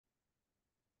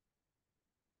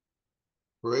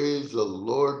Praise the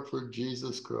Lord for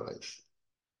Jesus Christ.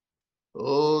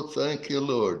 Oh, thank you,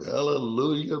 Lord.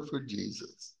 Hallelujah for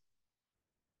Jesus.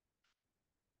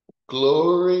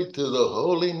 Glory to the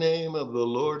holy name of the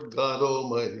Lord God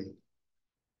Almighty.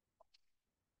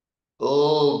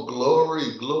 Oh,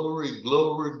 glory, glory,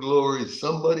 glory, glory.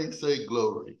 Somebody say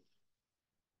glory.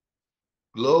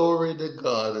 Glory to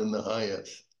God in the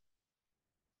highest.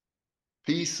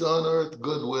 Peace on earth,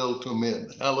 goodwill to men.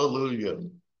 Hallelujah.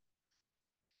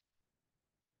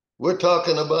 We're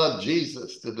talking about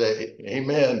Jesus today.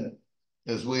 Amen.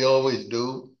 As we always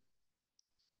do.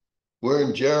 We're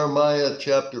in Jeremiah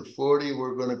chapter 40.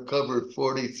 We're going to cover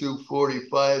 40 through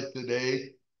 45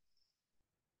 today.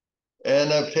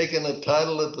 And I've taken a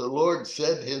title that the Lord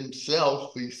said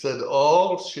himself. He said,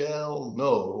 all shall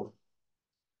know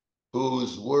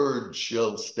whose word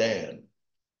shall stand.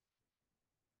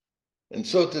 And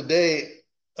so today,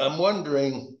 I'm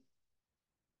wondering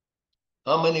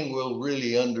how many will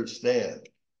really understand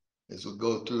as we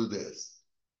go through this.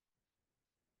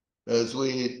 As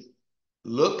we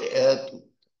look at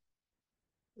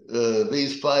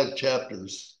these 5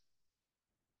 chapters,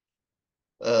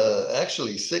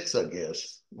 actually 6, I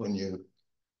guess, when you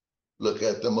look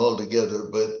at them all together.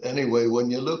 But anyway,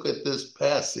 when you look at this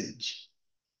passage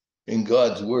in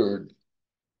God's word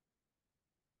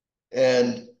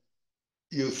and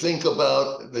you think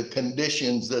about the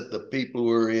conditions that the people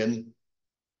were in,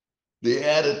 the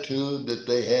attitude that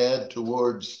they had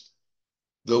towards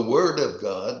the word of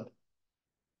God,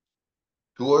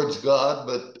 towards God,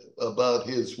 but about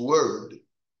his word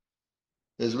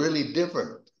is really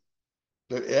different.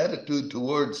 Their attitude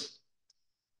towards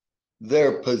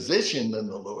their position in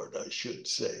the Lord, I should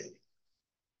say.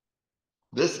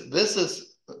 This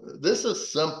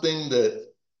is something that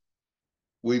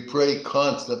we pray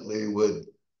constantly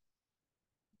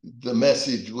the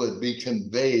message would be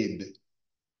conveyed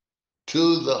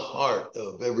to the heart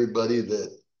of everybody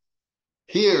that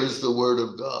hears the word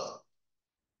of God.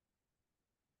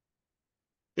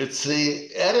 It's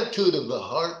the attitude of the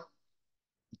heart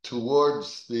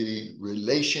towards the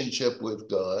relationship with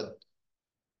God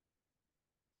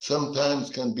sometimes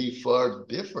can be far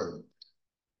different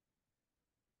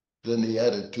than the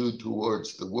attitude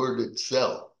towards the word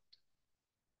itself.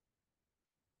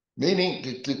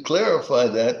 Meaning, to clarify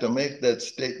that, to make that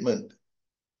statement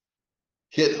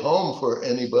hit home for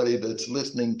anybody that's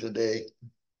listening today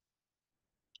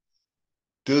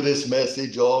to this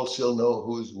message, all shall know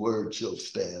whose word shall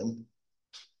stand,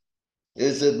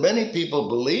 is that many people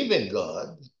believe in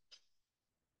God,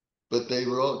 but they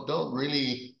don't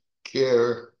really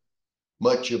care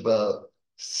much about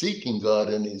seeking God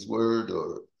in his word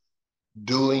or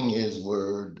doing his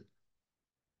word.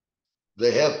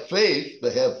 They have faith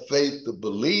to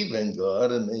believe in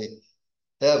God, and they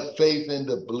have faith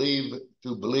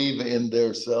to believe in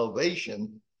their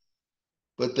salvation,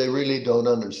 but they really don't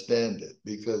understand it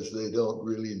because they don't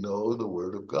really know the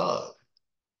word of God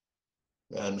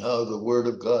and how the word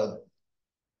of God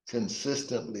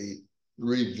consistently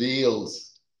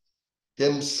reveals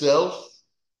himself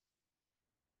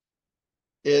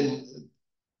in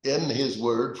his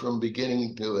word from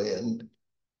beginning to end.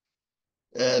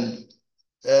 And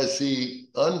as he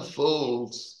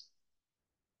unfolds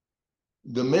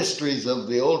the mysteries of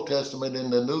the Old Testament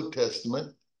and the New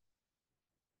Testament,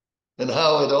 and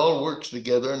how it all works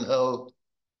together and how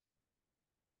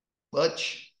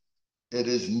much it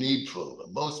is needful.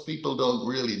 Most people don't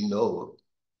really know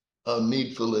how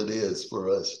needful it is for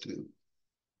us to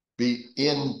be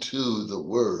into the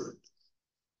word,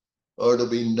 or to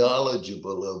be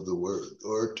knowledgeable of the word,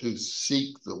 or to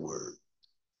seek the word.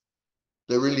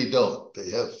 They really don't. They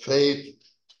have faith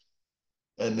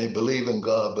and they believe in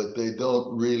God, but they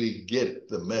don't really get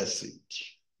the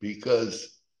message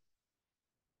because,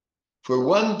 for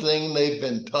one thing, they've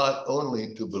been taught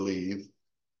only to believe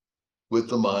with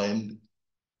the mind,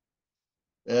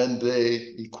 and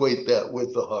they equate that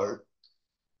with the heart.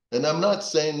 And I'm not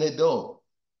saying they don't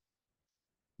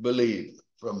believe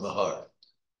from the heart,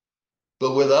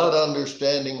 but without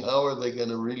understanding, how are they going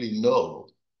to really know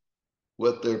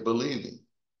what they're believing?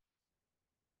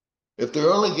 If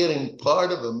they're only getting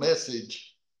part of a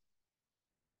message,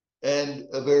 and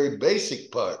a very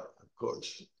basic part, of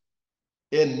course,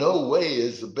 in no way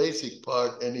is the basic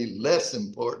part any less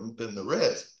important than the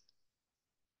rest.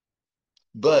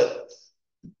 But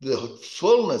the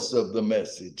fullness of the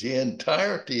message, the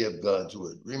entirety of God's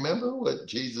word. Remember what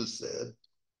Jesus said?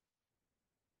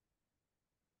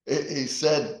 He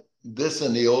said this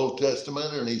in the Old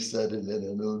Testament, and he said it in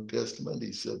the New Testament.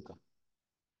 He said,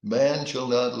 man shall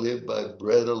not live by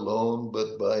bread alone,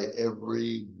 but by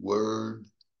every word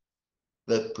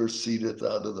that proceedeth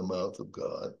out of the mouth of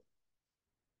God.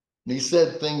 And he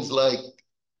said things like,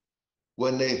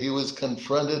 when he was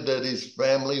confronted that his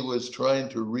family was trying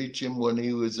to reach him when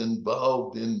he was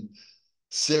involved in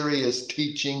serious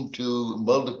teaching to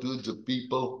multitudes of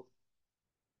people,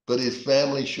 but his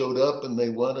family showed up and they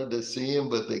wanted to see him,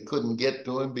 but they couldn't get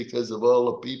to him because of all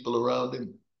the people around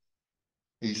him.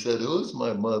 He said, "Who's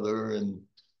my mother and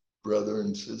brother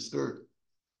and sister?"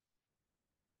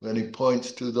 Then he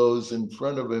points to those in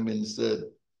front of him and said,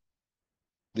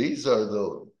 "These are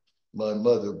those, my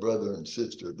mother, brother, and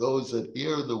sister, those that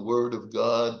hear the word of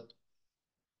God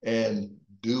and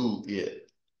do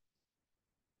it."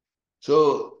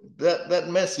 So that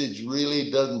message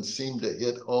really doesn't seem to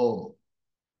hit home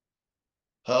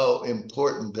how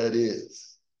important that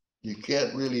is. You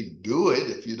can't really do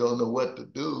it if you don't know what to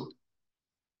do.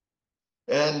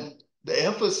 And the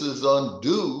emphasis on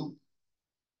do,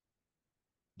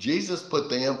 Jesus put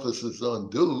the emphasis on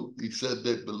do. He said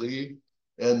they believe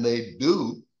and they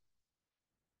do.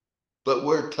 But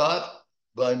we're taught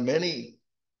by many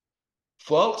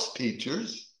false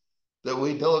teachers that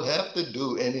we don't have to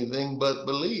do anything but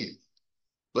believe.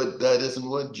 But that isn't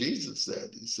what Jesus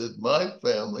said. He said, "My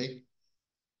family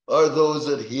are those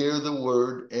that hear the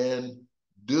word and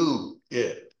do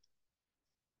it."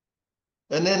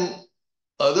 And then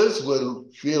others will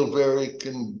feel very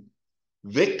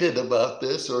convicted about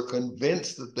this or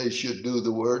convinced that they should do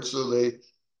the word, so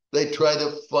they try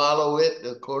to follow it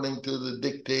according to the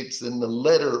dictates in the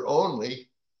letter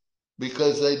only,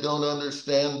 because they don't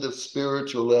understand the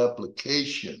spiritual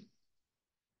application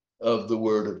of the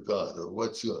word of God or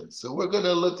what's good. So we're going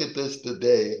to look at this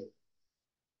today.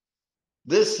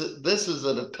 This is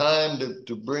at a time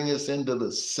to bring us into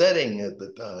the setting at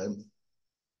the time.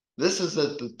 This is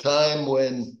at the time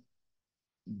when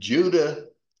Judah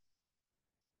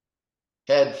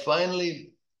had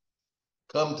finally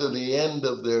come to the end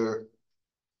of their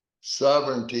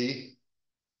sovereignty,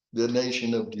 the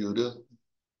nation of Judah,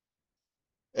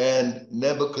 and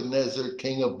Nebuchadnezzar,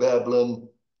 king of Babylon,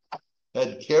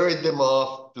 had carried them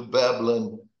off to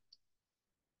Babylon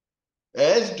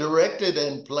as directed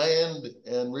and planned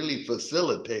and really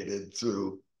facilitated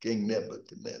through King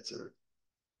Nebuchadnezzar.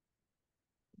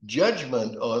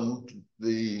 Judgment on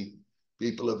the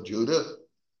people of Judah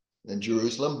and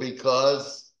Jerusalem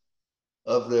because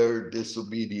of their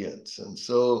disobedience. And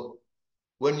so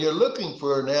when you're looking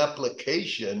for an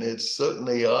application, it's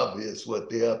certainly obvious what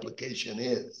the application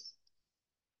is.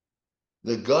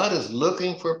 That God is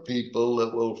looking for people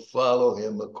that will follow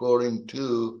him according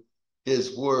to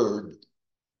his word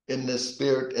in the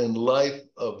spirit and life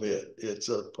of it. It's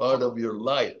a part of your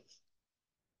life.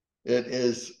 It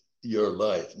is your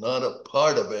life, not a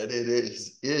part of it. It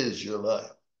is your life.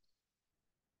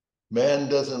 Man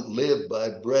doesn't live by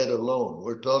bread alone.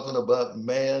 We're talking about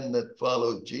man that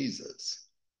follows Jesus.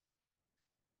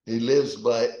 He lives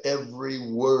by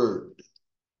every word.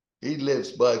 He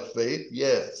lives by faith,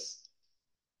 yes,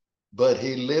 but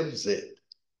he lives it.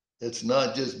 It's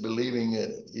not just believing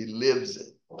in it. He lives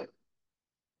it.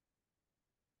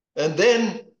 And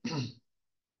then,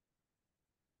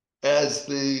 as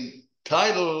the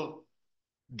title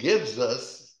gives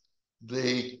us,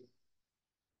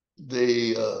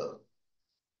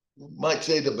 might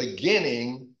say the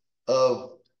beginning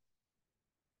of,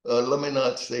 let me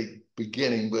not say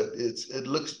beginning, but it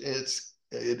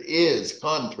is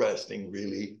contrasting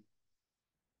really.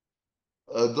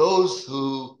 Those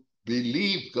who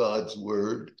believe God's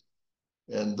word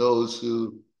and those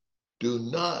who do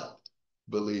not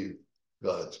believe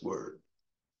God's word.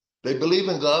 They believe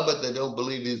in God, but they don't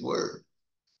believe his word.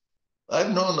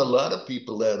 I've known a lot of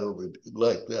people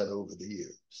like that over the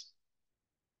years.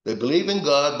 They believe in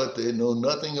God, but they know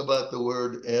nothing about the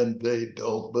word, and they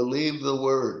don't believe the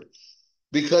word.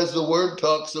 Because the word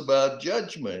talks about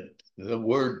judgment. The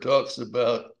word talks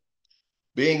about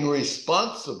being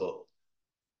responsible.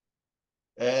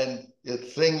 And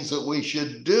it's things that we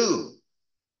should do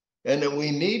and that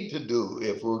we need to do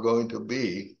if we're going to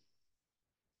be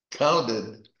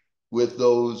counted with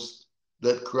those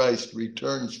that Christ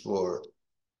returns for,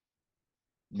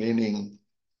 meaning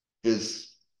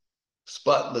his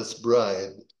spotless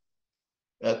bride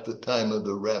at the time of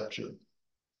the rapture.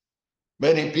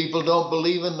 Many people don't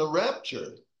believe in the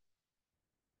rapture.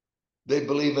 They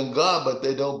believe in God, but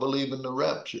they don't believe in the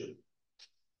rapture.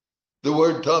 The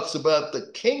word talks about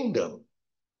the kingdom.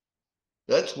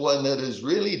 That's one that is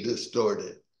really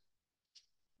distorted.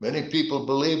 Many people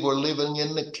believe we're living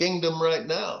in the kingdom right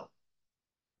now.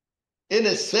 In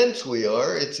a sense, we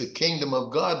are. It's a kingdom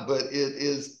of God, but it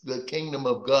is the kingdom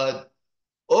of God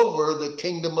over the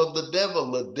kingdom of the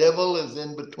devil. The devil is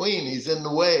in between. He's in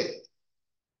the way.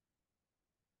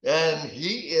 And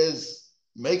he is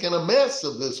making a mess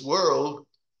of this world.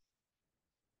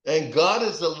 And God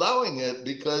is allowing it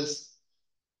because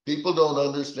people don't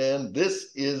understand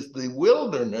this is the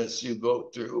wilderness you go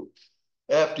through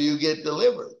after you get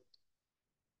delivered.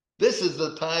 This is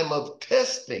the time of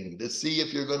testing to see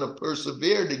if you're going to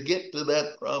persevere to get to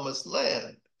that promised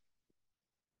land.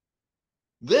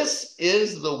 This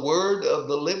is the word of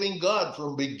the living God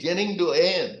from beginning to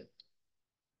end.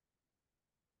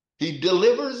 He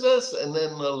delivers us and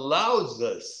then allows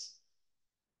us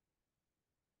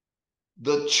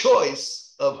the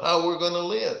choice of how we're going to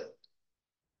live.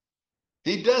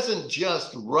 He doesn't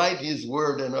just write his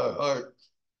word in our heart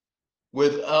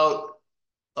without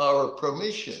our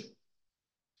permission.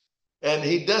 And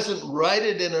he doesn't write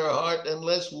it in our heart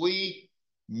unless we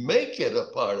make it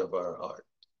a part of our heart.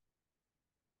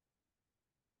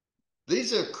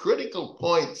 These are critical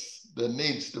points that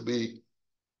needs to be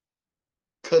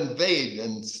conveyed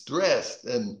and stressed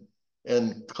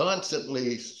and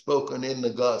constantly spoken in the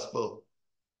gospel,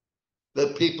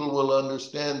 that people will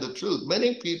understand the truth.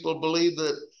 Many people believe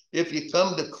that if you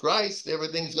come to Christ,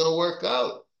 everything's going to work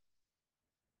out.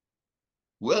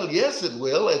 Well, yes, it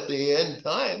will at the end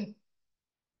time,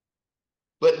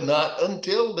 but not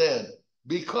until then,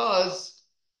 because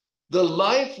the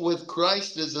life with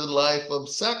Christ is a life of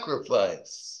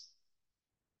sacrifice.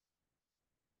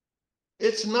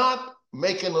 It's not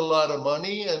making a lot of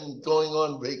money and going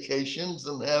on vacations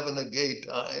and having a gay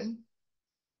time.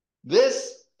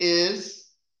 This is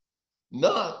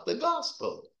not the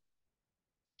gospel.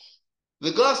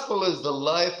 The gospel is the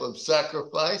life of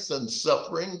sacrifice and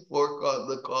suffering for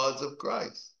the cause of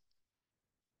Christ.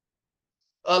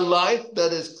 A life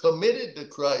that is committed to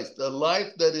Christ, a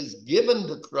life that is given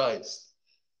to Christ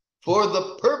for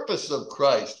the purpose of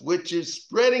Christ, which is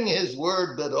spreading his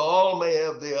word that all may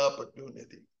have the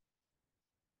opportunity.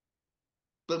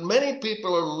 But many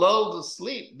people are lulled to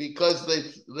sleep because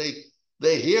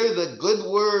they hear the good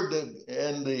word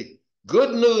and the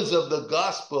good news of the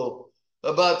gospel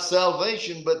about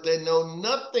salvation, but they know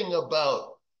nothing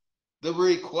about the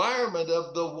requirement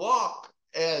of the walk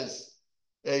as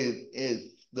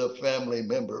the family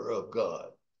member of God.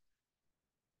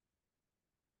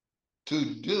 To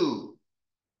do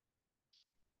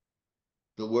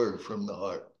the word from the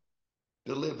heart,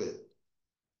 to live it.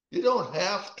 You don't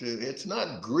have to. It's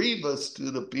not grievous to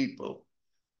the people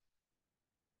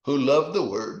who love the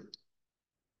word.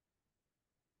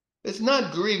 It's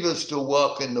not grievous to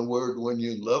walk in the word when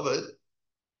you love it.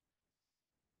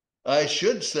 I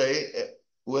should say,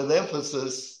 with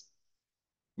emphasis,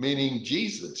 meaning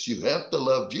Jesus. You have to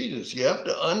love Jesus. You have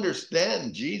to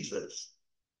understand Jesus.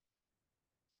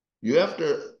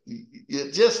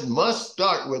 It just must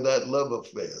start with that love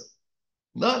affair.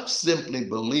 Not simply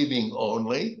believing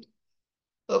only.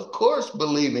 Of course,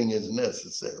 believing is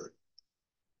necessary.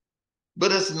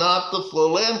 But it's not the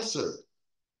full answer.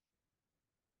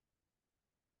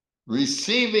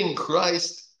 Receiving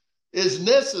Christ is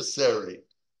necessary,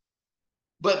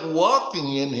 but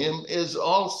walking in him is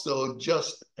also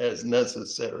just as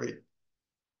necessary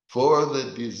for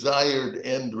the desired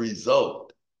end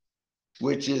result,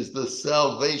 which is the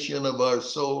salvation of our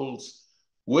souls,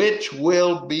 which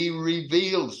will be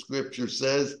revealed, Scripture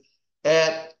says,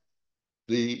 at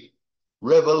the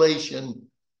revelation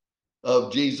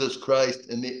of Jesus Christ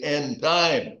in the end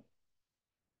time.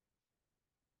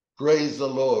 Praise the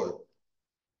Lord.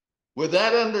 With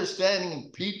that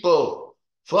understanding, people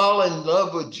fall in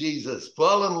love with Jesus,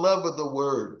 fall in love with the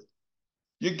word.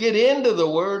 You get into the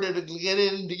word, it'll get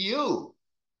into you.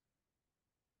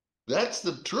 That's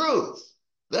the truth.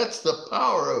 That's the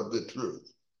power of the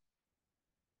truth.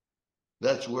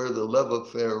 That's where the love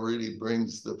affair really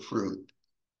brings the fruit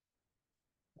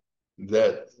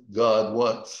that God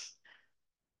wants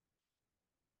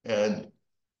and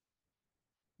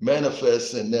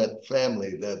manifests in that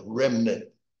family, that remnant,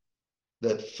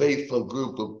 that faithful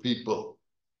group of people.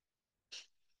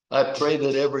 I pray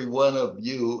that every one of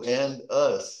you and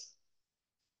us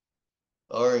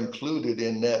are included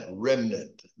in that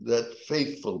remnant, that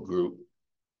faithful group,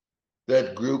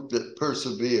 that group that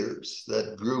perseveres,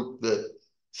 that group that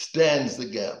stands the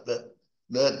gap,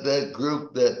 that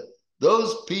group that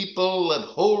those people that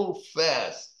hold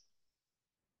fast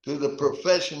to the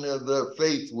profession of their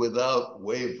faith without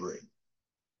wavering.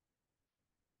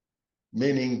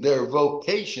 Meaning their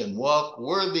vocation, walk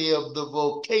worthy of the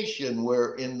vocation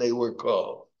wherein they were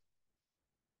called,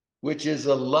 which is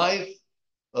a life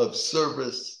of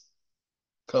service,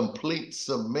 complete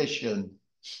submission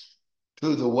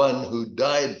to the one who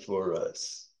died for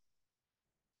us.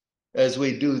 As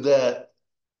we do that,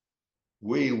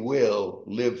 we will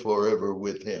live forever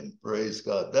with him. Praise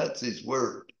God. That's his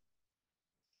word.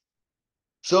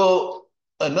 So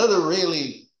another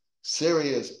really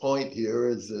serious point here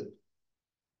is that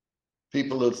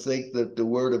people who think that the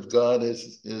word of God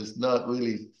is not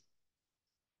really.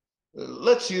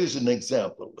 Let's use an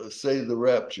example. Let's say the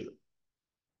rapture.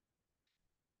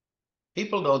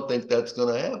 People don't think that's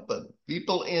going to happen.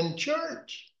 People in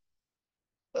church,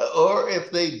 or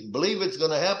if they believe it's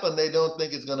going to happen, they don't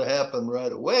think it's going to happen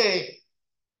right away.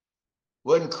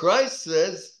 When Christ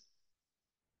says,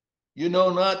 you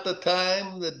know not the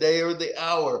time, the day, or the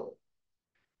hour,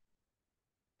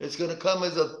 it's going to come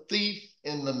as a thief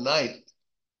in the night,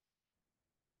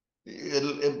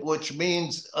 which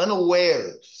means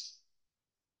unawares.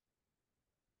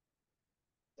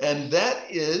 And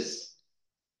that is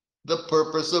the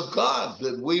purpose of God,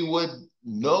 that we would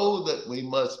know that we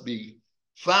must be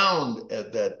found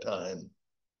at that time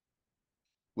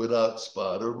without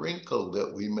spot or wrinkle,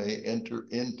 that we may enter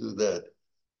into that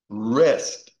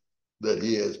rest that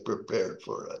he has prepared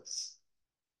for us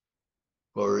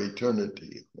for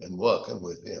eternity and walking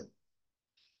with him.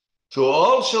 So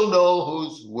all shall know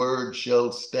whose word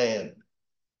shall stand.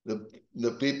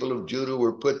 The people of Judah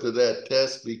were put to that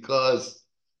test because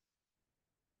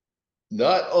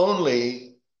not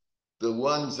only the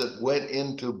ones that went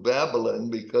into Babylon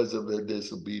because of their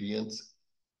disobedience,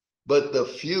 but the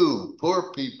few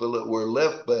poor people that were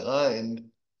left behind,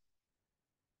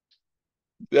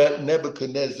 that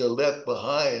Nebuchadnezzar left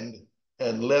behind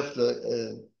and left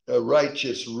a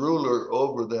righteous ruler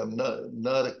over them,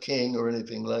 not a king or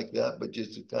anything like that, but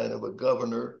just a kind of a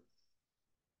governor,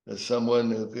 as someone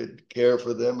who could care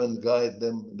for them and guide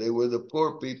them. They were the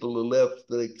poor people who left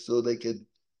so they could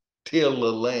till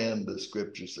the land, the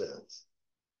scripture says.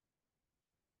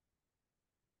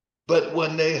 But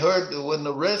when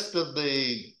the rest of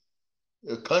the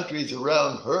countries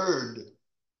around heard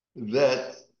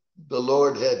that the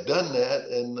Lord had done that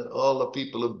and all the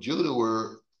people of Judah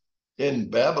were in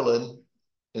Babylon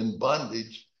in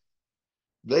bondage,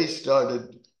 they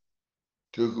started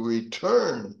to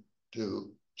return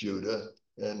to Judah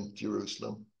and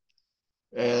Jerusalem.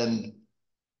 And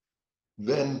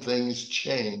then things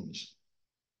changed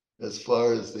as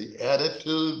far as the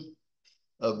attitude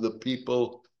of the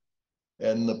people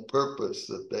and the purpose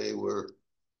that they were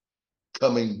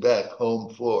coming back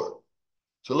home for.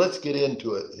 So let's get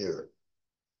into it here.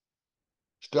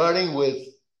 Starting with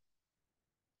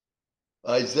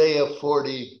Isaiah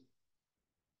 40,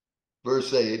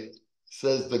 verse 8,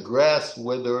 says, the grass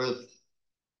withereth,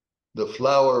 the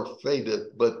flower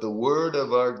fadeth, but the word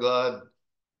of our God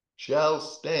shall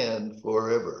stand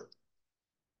forever.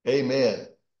 Amen.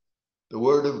 The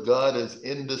word of God is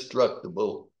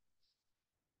indestructible,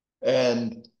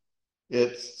 and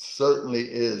it certainly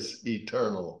is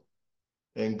eternal,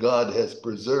 and God has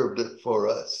preserved it for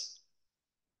us.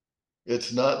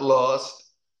 It's not lost.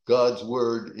 God's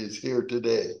word is here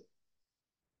today.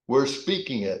 We're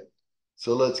speaking it,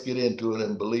 so let's get into it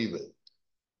and believe it.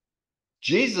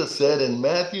 Jesus said in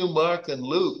Matthew, Mark, and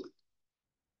Luke,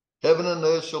 heaven and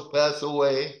earth shall pass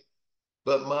away,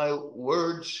 but my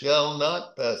words shall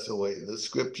not pass away. The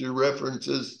scripture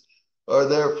references are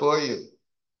there for you.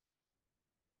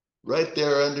 Right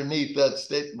there underneath that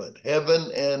statement, heaven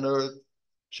and earth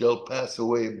shall pass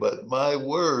away, but my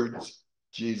words,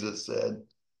 Jesus said,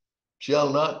 shall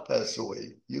not pass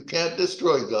away. You can't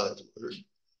destroy God's word.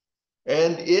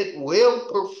 And it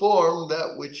will perform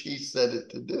that which he said it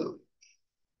to do.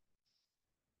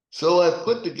 So I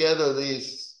put together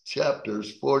these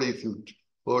chapters 40 through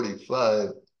 45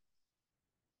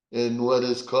 in what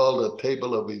is called a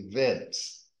table of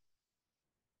events,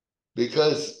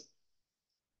 because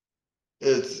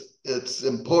it's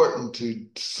important to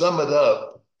sum it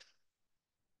up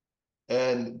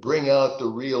and bring out the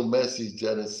real message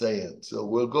that it's saying. So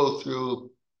we'll go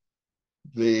through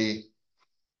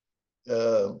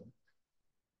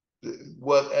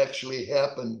what actually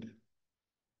happened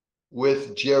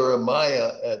with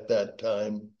Jeremiah at that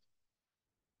time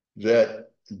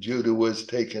that Judah was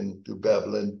taken to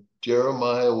Babylon.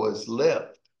 Jeremiah was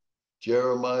left.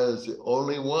 Jeremiah is the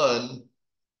only one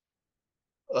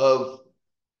of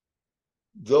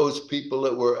those people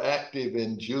that were active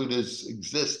in Judah's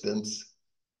existence,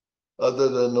 other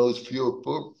than those few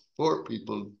poor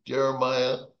people.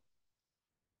 Jeremiah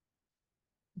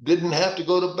didn't have to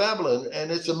go to Babylon.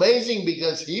 And it's amazing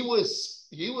because he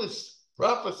was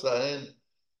prophesying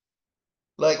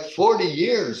like 40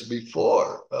 years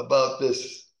before about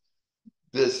this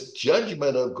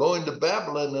judgment of going to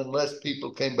Babylon unless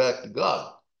people came back to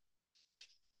God.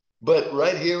 But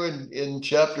right here in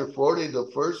chapter 40, the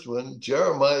first one,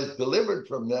 Jeremiah is delivered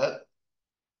from that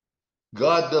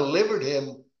God delivered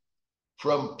him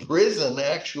from prison,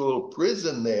 actual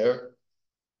prison there.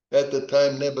 At the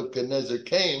time Nebuchadnezzar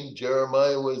came,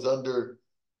 Jeremiah was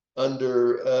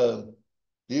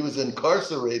he was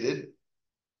incarcerated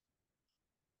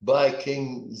by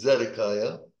King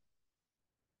Zedekiah,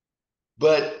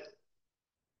 but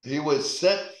he was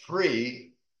set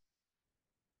free,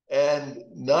 and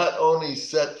not only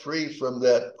set free from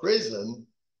that prison,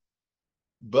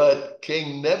 but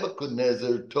King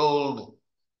Nebuchadnezzar told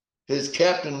his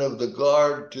captain of the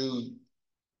guard to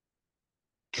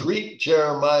treat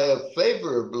Jeremiah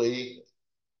favorably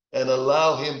and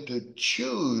allow him to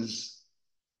choose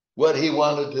what he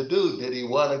wanted to do. Did he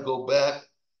want to go back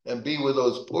and be with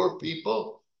those poor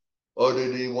people? Or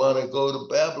did he want to go to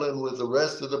Babylon with the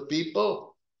rest of the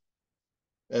people?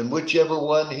 And whichever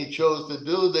one he chose to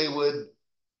do, they would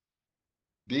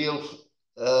deal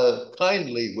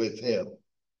kindly with him.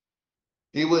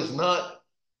 He was not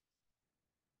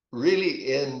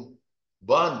really in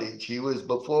bondage. He was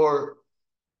before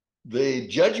the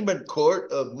judgment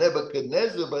court of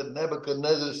Nebuchadnezzar, but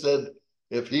Nebuchadnezzar said,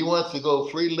 if he wants to go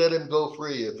free, let him go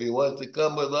free. If he wants to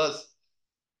come with us,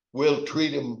 we'll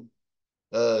treat him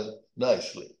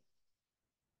nicely.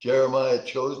 Jeremiah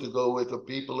chose to go with the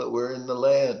people that were in the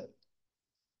land.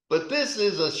 But this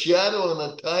is a shadow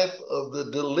and a type of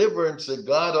the deliverance that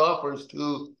God offers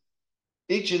to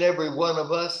each and every one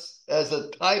of us as a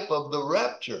type of the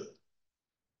rapture.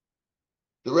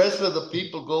 The rest of the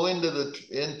people go into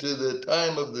the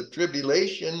time of the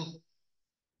tribulation,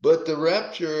 but the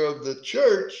rapture of the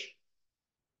church,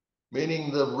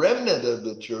 meaning the remnant of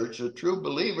the church, the true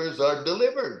believers, are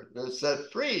delivered. They're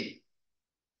set free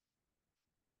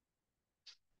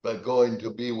by going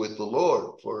to be with the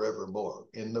Lord forevermore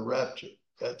in the rapture.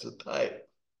 That's a type.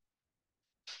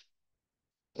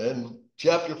 And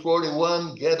chapter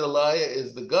 41, Gedaliah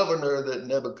is the governor that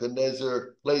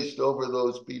Nebuchadnezzar placed over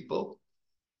those people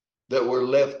that were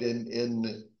left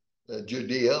in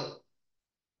Judea,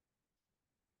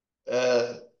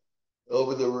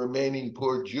 over the remaining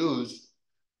poor Jews.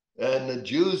 And the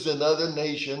Jews in other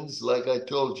nations, like I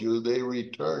told you, they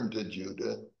returned to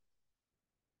Judah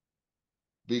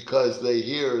because they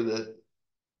hear that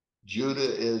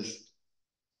Judah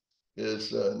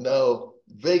is now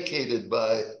vacated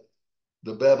by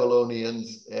the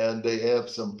Babylonians, and they have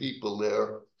some people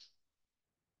there.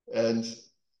 And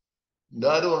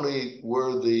not only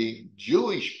were the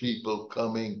Jewish people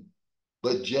coming,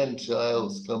 but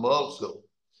Gentiles come also.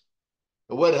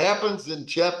 What happens in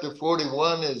chapter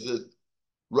 41 is that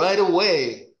right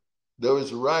away there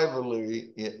was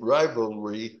rivalry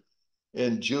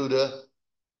in Judah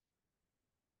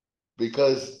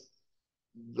because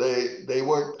they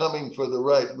weren't coming for the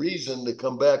right reason to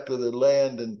come back to their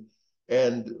land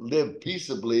and live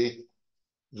peaceably.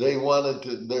 They wanted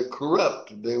to, they're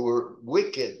corrupt, they were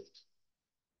wicked.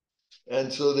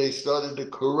 And so they started to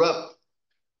corrupt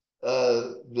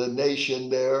the nation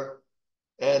there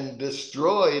and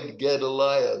destroyed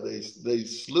Gedaliah. They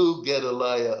slew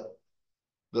Gedaliah,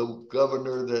 the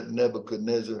governor that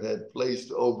Nebuchadnezzar had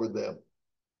placed over them,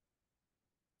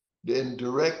 in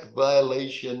direct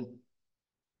violation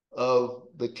of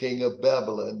the king of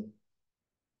Babylon,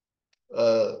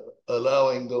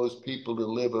 allowing those people to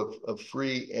live a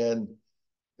free and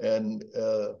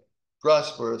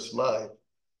prosperous life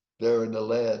there in the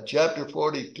land. Chapter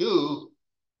 42,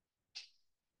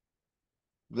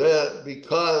 that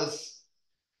because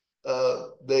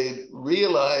they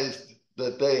realized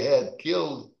that they had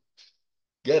killed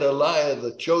Gedaliah,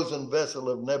 the chosen vessel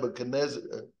of Nebuchadnezzar,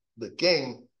 the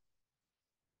king,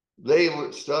 they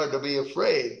started to be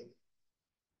afraid.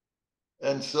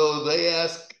 And so they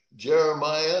asked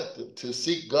Jeremiah to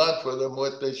seek God for them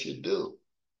what they should do.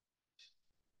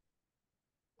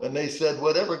 And they said,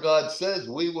 whatever God says,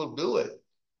 we will do it.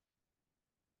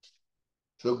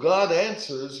 So God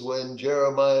answers when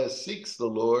Jeremiah seeks the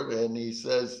Lord, and he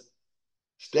says,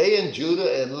 stay in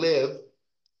Judah and live,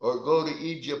 or go to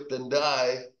Egypt and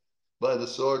die by the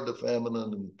sword, the famine,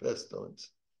 and the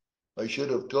pestilence. I should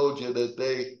have told you that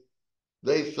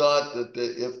they thought that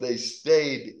if they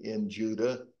stayed in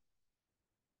Judah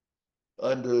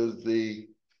under the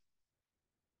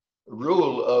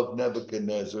rule of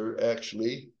Nebuchadnezzar,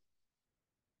 actually,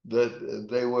 that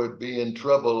they would be in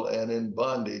trouble and in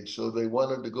bondage. So they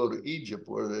wanted to go to Egypt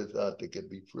where they thought they could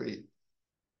be free.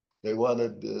 They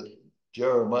wanted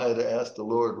Jeremiah to ask the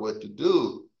Lord what to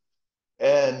do.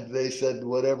 And they said,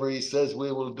 whatever he says,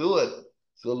 we will do it.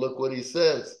 So look what he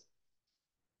says.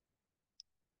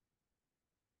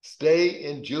 Stay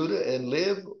in Judah and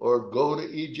live, or go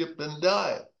to Egypt and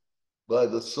die by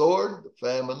the sword, the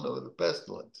famine, or the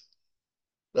pestilence.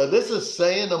 Now, this is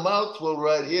saying a mouthful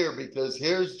right here, because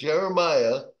here's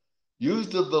Jeremiah,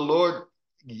 used of the Lord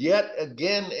yet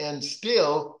again and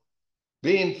still,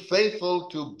 being faithful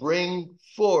to bring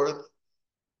forth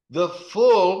the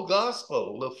full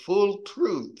gospel, the full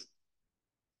truth.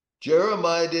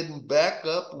 Jeremiah didn't back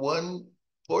up one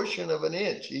portion of an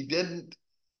inch. He didn't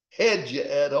hedge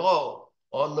at all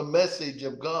on the message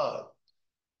of God.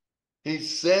 He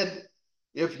said,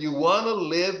 if you want to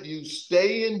live, you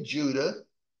stay in Judah.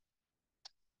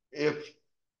 If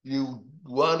you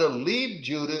want to leave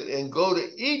Judah and go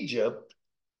to Egypt,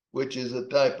 which is a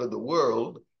type of the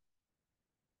world,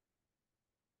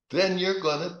 then you're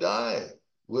going to die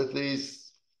with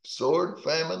these sword,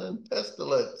 famine, and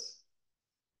pestilence.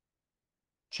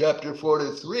 Chapter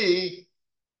 43,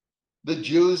 the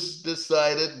Jews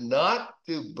decided not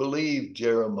to believe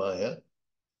Jeremiah,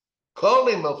 called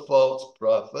him a false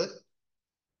prophet,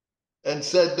 and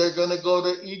said they're going to go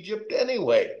to Egypt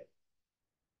anyway.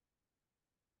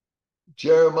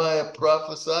 Jeremiah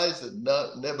prophesies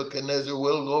that Nebuchadnezzar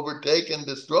will overtake and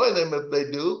destroy them if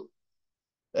they do.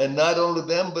 And not only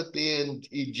them, but the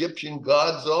Egyptian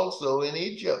gods also in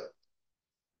Egypt.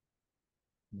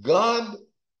 God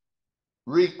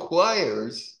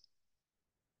requires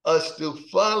us to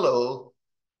follow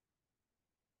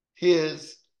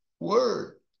his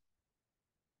word.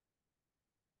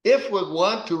 If we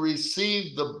want to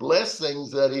receive the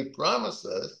blessings that he promised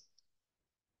us,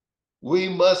 we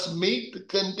must meet the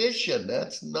condition.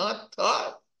 That's not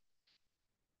taught.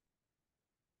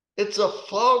 It's a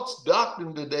false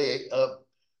doctrine today,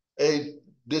 a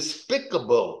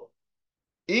despicable,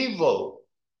 evil,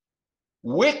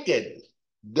 wicked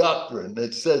doctrine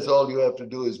that says all you have to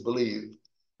do is believe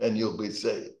and you'll be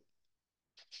saved.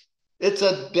 It's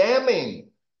a damning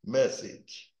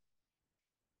message.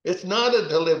 It's not a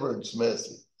deliverance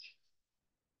message.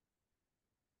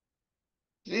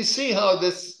 You see how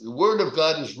this word of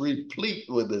God is replete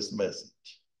with this message.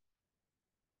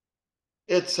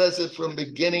 It says it from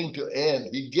beginning to end.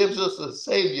 He gives us a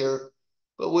Savior,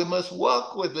 but we must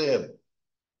walk with him.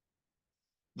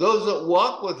 Those that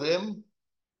walk with him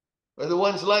are the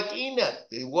ones like Enoch.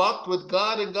 He walked with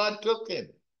God and God took him.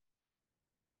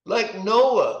 Like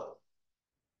Noah,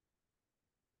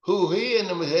 who he and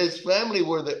his family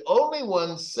were the only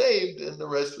ones saved, and the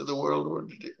rest of the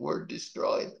world were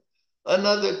destroyed.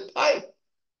 Another type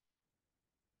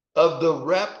of the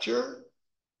rapture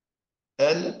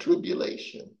and the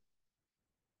tribulation.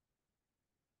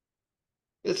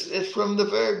 It's from the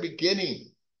very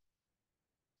beginning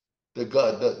that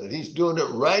God does it. He's doing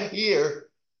it right here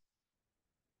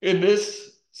in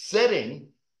this setting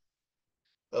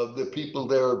of the people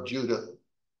there of Judah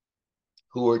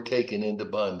who were taken into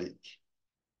bondage.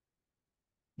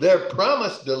 Their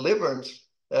promised deliverance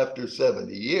after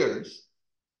 70 years.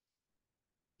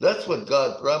 That's what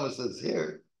God promises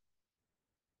here.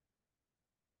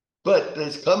 But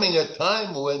there's coming a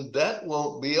time when that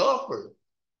won't be offered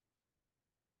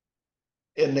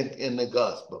in the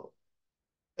gospel.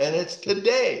 And it's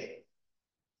today.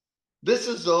 This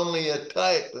is only a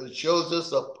type that shows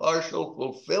us a partial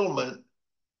fulfillment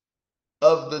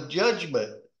of the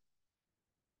judgment.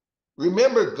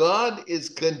 Remember, God is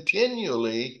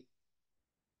continually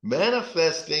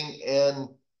manifesting and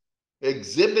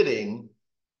exhibiting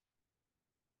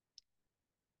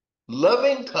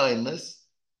loving kindness,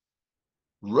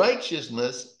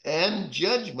 righteousness, and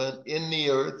judgment in the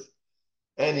earth,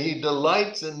 and he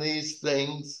delights in these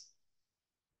things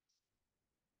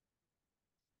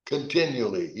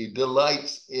continually. He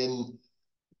delights in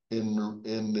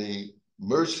the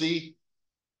mercy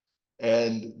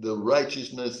and the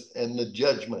righteousness and the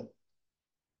judgment.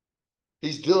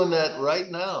 He's doing that right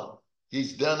now.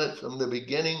 He's done it from the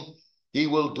beginning. He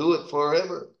will do it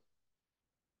forever.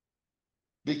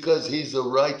 Because he's a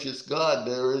righteous God.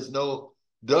 There is no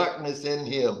darkness in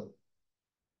him.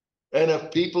 And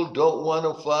if people don't want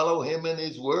to follow him and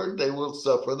his word, they will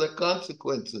suffer the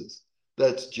consequences.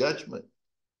 That's judgment.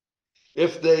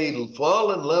 If they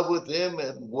fall in love with him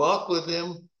and walk with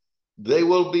him, they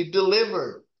will be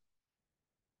delivered.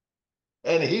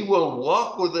 And he will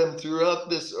walk with them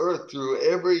throughout this earth, through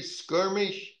every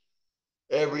skirmish,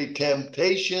 every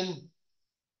temptation,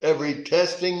 every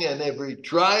testing, and every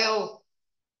trial,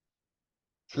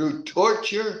 through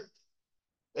torture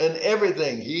and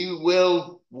everything. He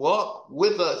will walk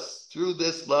with us through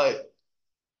this life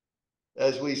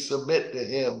as we submit to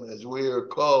him, as we are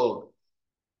called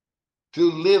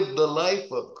to live the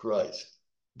life of Christ,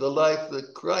 the life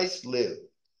that Christ lived,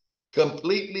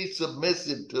 completely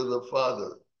submissive to the Father,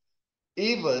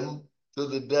 even to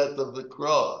the death of the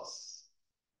cross.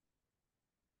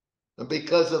 And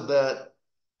because of that,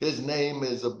 His name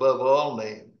is above all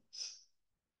names.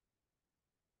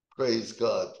 Praise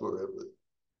God forever.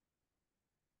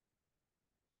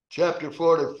 Chapter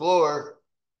 44,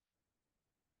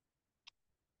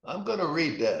 I'm going to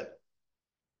read that.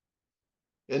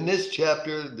 In this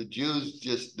chapter, the Jews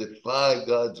just defy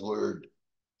God's word.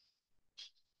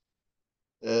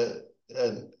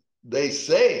 And they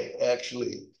say,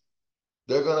 actually,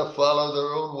 they're going to follow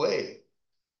their own way.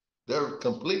 They're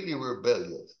completely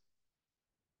rebellious.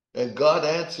 And God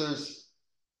answers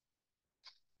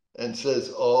and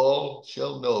says, all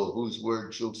shall know whose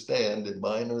word shall stand, and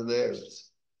mine or theirs.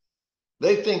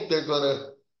 They think they're going to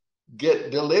get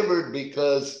delivered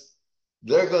because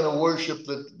they're going to worship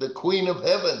the Queen of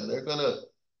Heaven. They're going to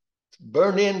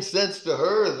burn incense to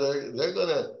her. They're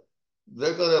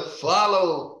going to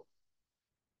follow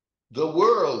the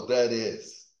world, that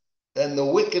is, and the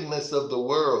wickedness of the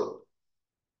world,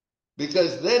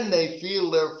 because then they feel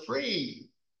they're free.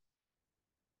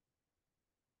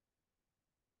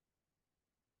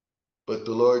 But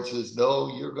the Lord says,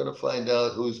 no, you're going to find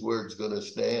out whose word's going to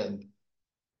stand,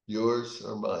 yours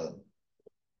or mine.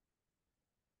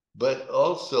 But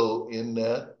also in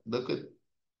that, look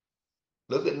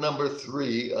at number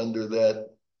 3 under that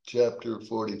chapter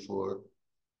 44.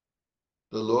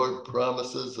 The Lord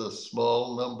promises a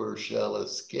small number shall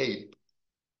escape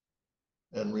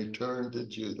and return to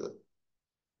Judah.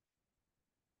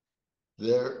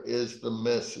 There is the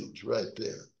message right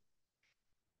there.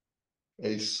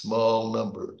 A small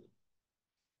number.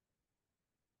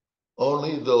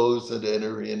 Only those that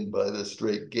enter in by the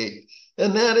straight gate.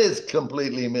 And that is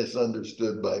completely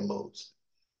misunderstood by most,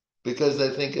 because I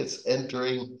think it's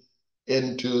entering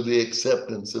into the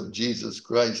acceptance of Jesus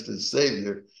Christ as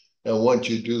Savior. And once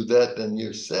you do that, then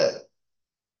you're set.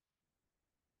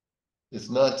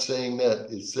 It's not saying that.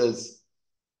 It says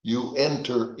you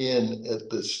enter in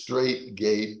at the straight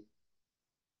gate,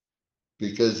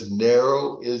 because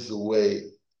narrow is the way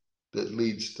that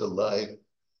leads to life,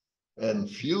 and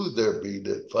few there be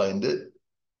that find it.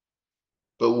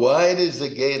 But wide is the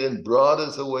gate and broad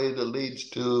is the way that leads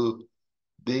to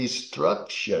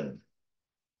destruction,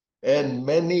 and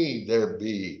many there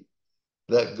be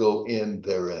that go in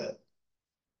thereat.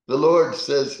 The Lord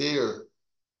says here,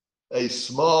 a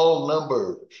small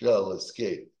number shall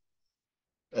escape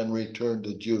and return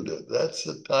to Judah. That's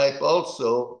the type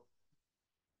also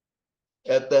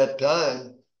at that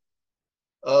time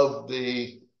of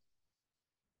the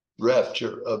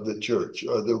rapture of the church,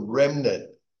 or the remnant,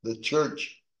 the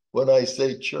church. When I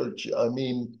say church, I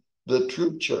mean the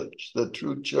true church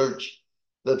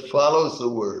that follows the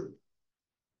word,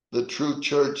 the true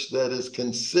church that is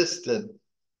consistent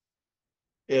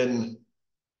in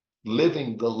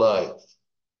living the life,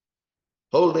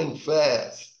 holding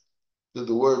fast to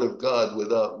the word of God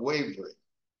without wavering.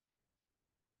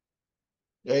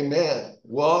 Amen.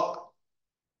 Walk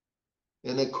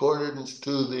in accordance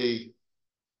to the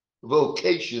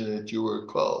vocation that you were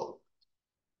called.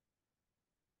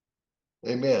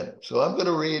 Amen. So I'm going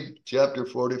to read chapter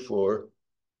 44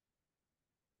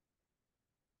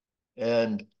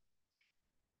 and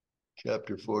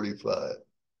chapter 45.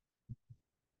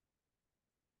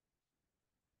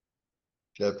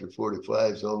 Chapter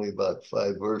 45 is only about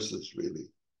 5 verses,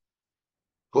 really.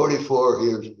 44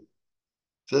 here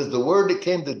says, the word that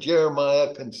came to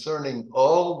Jeremiah concerning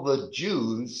all the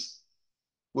Jews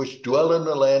which dwell in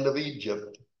the land of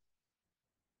Egypt,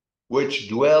 which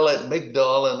dwell at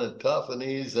Migdol and at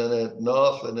Taphanes and at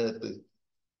Noph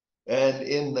and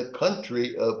in the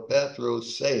country of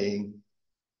Pathros, saying,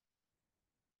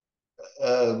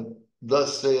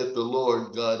 thus saith the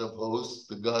Lord God of hosts,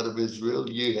 the God of Israel,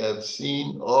 ye have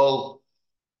seen all.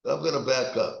 I'm going to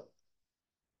back up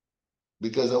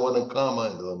because I want to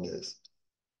comment on this.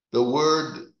 The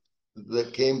word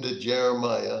that came to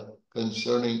Jeremiah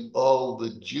concerning all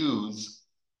the Jews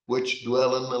which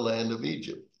dwell in the land of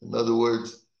Egypt. In other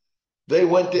words, they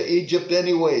went to Egypt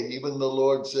anyway. Even the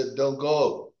Lord said, don't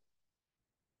go.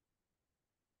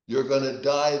 You're going to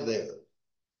die there.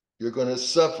 You're going to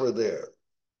suffer there.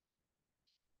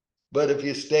 But if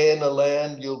you stay in the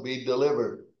land, you'll be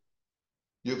delivered.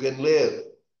 You can live.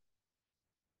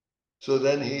 So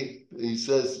then he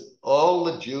says, all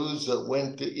the Jews that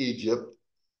went to Egypt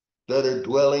that are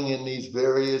dwelling in these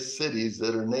various cities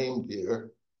that are named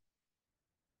here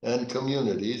and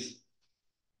communities.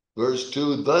 Verse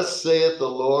 2, thus saith the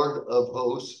Lord of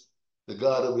hosts, the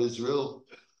God of Israel,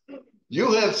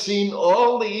 you have seen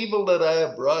all the evil that I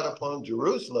have brought upon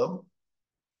Jerusalem.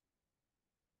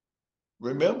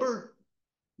 Remember,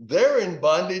 they're in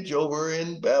bondage over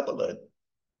in Babylon.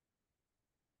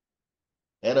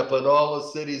 And upon all the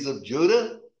cities of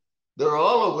Judah They're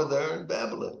all over there in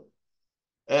Babylon.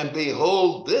 And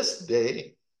behold, this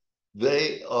day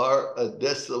they are a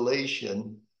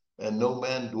desolation, and no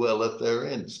man dwelleth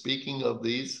therein. Speaking of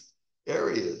these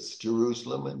areas,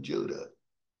 Jerusalem and Judah.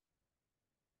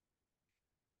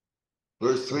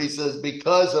 Verse 3 says,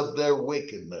 because of their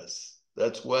wickedness.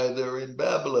 That's why they're in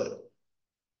Babylon.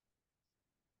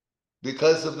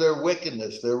 Because of their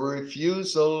wickedness, their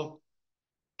refusal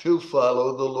to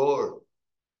follow the Lord,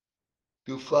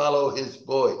 to follow his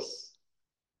voice,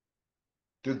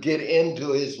 to get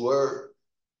into his word,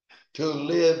 to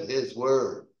live his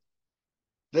word.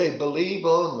 They believe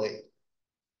only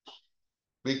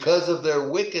because of their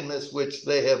wickedness, which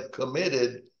they have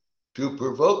committed to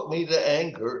provoke me to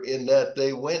anger, in that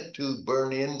they went to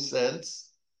burn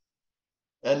incense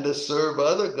and to serve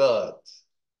other gods,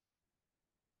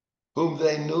 whom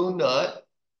they knew not,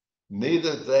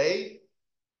 neither they,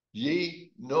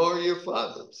 ye, nor your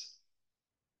fathers.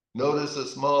 Notice a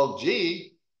small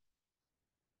g,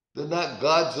 they're not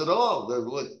gods at all. They're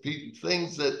what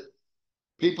things that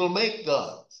people make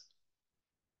gods.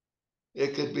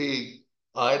 It could be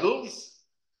idols.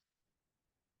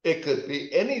 It could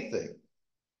be anything.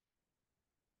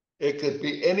 It could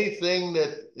be anything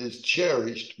that is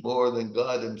cherished more than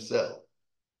God himself,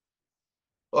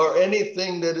 or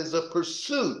anything that is a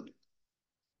pursuit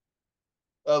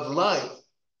of life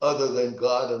other than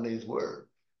God and his word.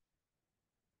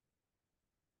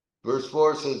 Verse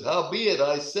 4 says, howbeit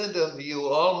I sent unto you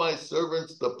all my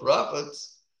servants, the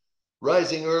prophets,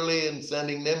 rising early and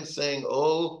sending them, saying,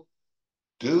 oh,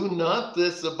 do not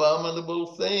this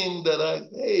abominable thing that I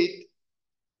hate.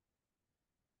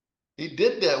 He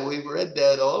did that. We've read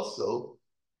that also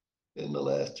in the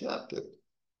last chapter.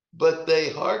 But they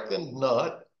hearkened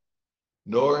not,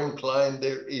 nor inclined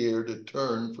their ear to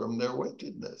turn from their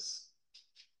wickedness,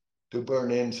 to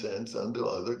burn incense unto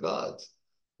other gods.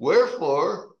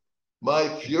 Wherefore, my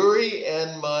fury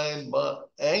and my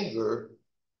anger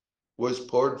was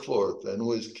poured forth, and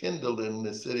was kindled in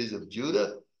the cities of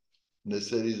Judah, in the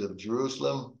cities of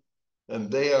Jerusalem,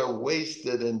 and they are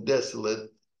wasted and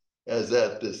desolate as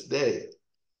at this day.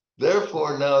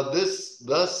 Therefore now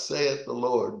thus saith the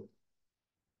Lord,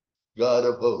 God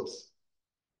of hosts,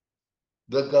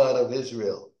 the God of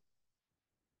Israel.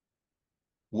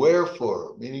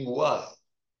 Wherefore, meaning why?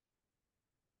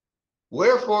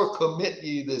 Wherefore commit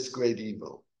ye this great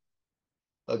evil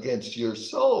against your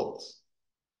souls?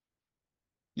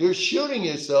 You're shooting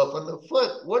yourself in the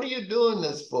foot. What are you doing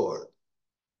this for?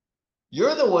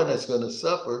 You're the one that's going to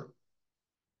suffer.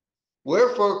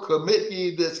 Wherefore commit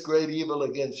ye this great evil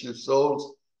against your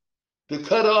souls, to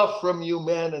cut off from you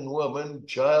man and woman,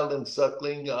 child and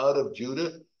suckling out of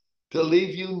Judah, to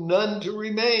leave you none to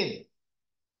remain,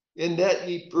 in that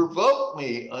ye provoke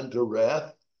me unto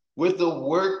wrath with the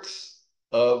works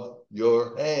of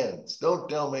your hands. Don't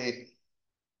tell me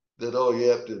that all you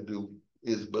have to do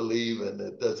is believe and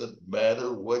it doesn't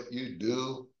matter what you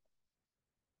do.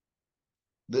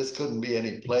 This couldn't be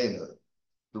any plainer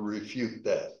to refute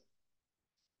that.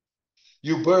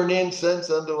 You burn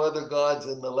incense unto other gods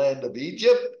in the land of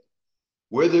Egypt,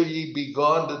 whither ye be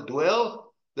gone to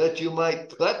dwell, that you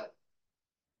might cut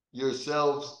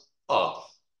yourselves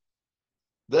off,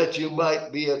 that you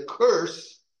might be a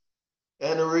curse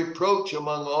and a reproach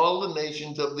among all the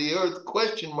nations of the earth.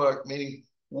 Question mark, meaning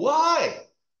why?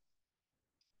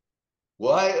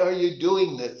 Why are you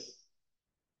doing this?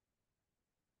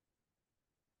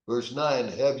 Verse 9,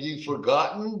 have ye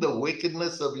forgotten the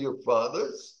wickedness of your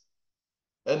fathers,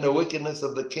 and the wickedness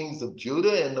of the kings of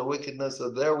Judah, and the wickedness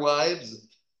of their wives,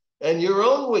 and your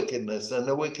own wickedness, and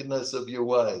the wickedness of your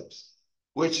wives,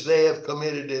 which they have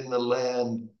committed in the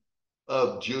land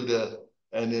of Judah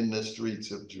and in the streets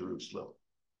of Jerusalem?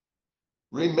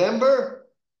 Remember,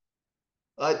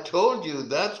 I told you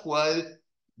that's why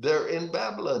they're in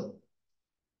Babylon.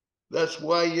 That's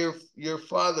why your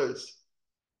fathers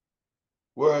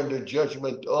were under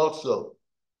judgment also.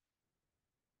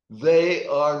 They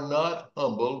are not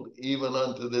humbled even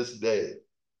unto this day.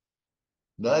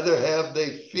 Neither have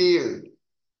they feared,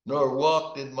 nor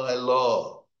walked in my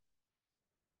law.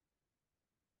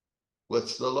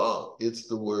 What's the law? It's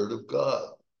the word of God,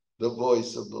 the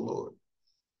voice of the Lord.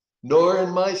 Nor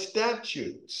in my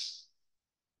statutes,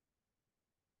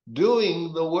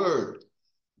 doing the word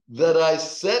that I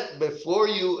set before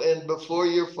you and before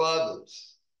your fathers.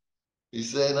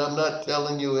 He's saying, I'm not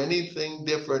telling you anything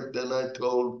different than I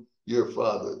told your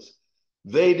fathers.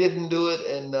 They didn't do it,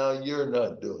 and now you're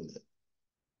not doing it.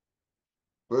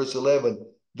 Verse 11,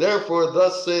 therefore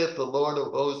thus saith the Lord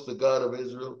of hosts, the God of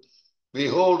Israel,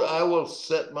 behold, I will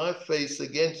set my face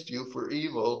against you for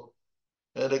evil,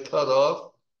 and to cut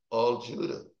off all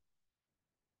Judah.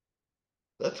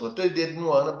 That's what they didn't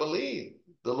want to believe.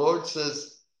 The Lord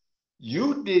says,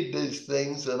 you did these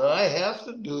things and I have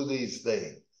to do these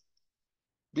things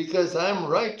because I'm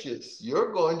righteous.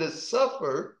 You're going to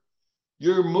suffer.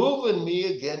 You're moving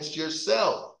me against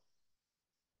yourself.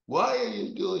 Why are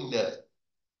you doing that?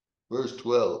 Verse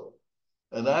 12.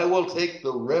 And I will take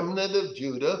the remnant of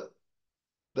Judah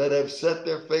that have set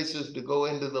their faces to go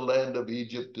into the land of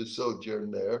Egypt to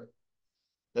sojourn there,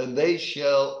 and they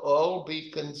shall all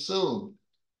be consumed.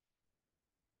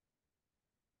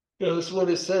 Notice when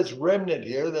it says remnant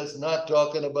here, that's not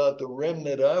talking about the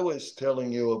remnant I was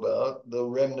telling you about. The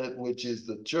remnant, which is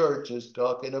the church, is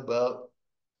talking about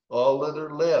all that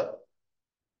are left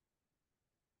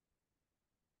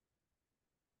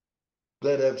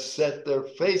that have set their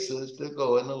faces to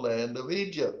go in the land of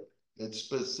Egypt. It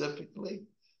specifically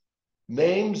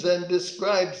names and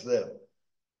describes them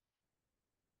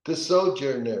to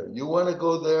sojourn there. You want to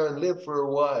go there and live for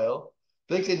a while,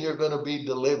 thinking you're going to be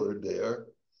delivered there.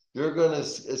 You're going to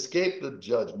escape the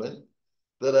judgment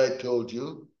that I told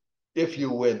you if you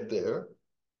went there.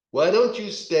 Why don't you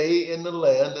stay in the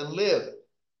land and live?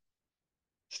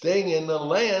 Staying in the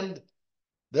land,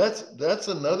 that's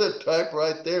another type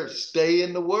right there. Stay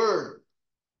in the word.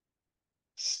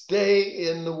 Stay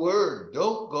in the word.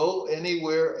 Don't go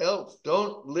anywhere else.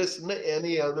 Don't listen to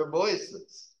any other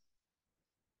voices.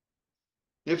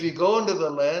 If you go into the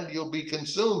land, you'll be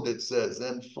consumed, it says,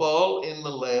 and fall in the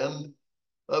land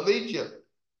of Egypt.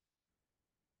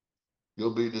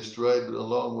 You'll be destroyed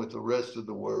along with the rest of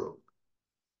the world.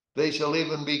 They shall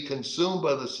even be consumed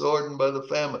by the sword and by the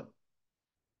famine.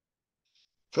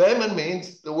 Famine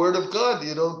means the word of God.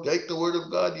 You don't take the word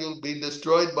of God, you'll be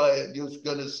destroyed by it. You're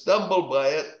going to stumble by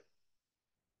it.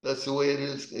 That's the way it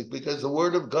is, because the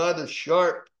word of God is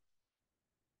sharp,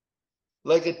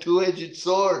 like a two-edged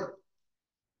sword.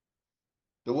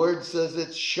 The word says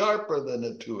it's sharper than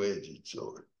a two-edged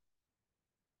sword.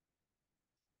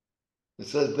 It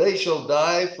says, they shall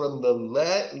die from the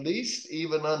least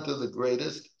even unto the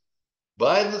greatest,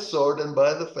 by the sword and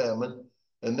by the famine,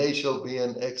 and they shall be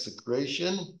an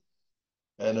execration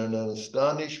and an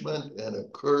astonishment and a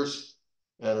curse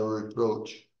and a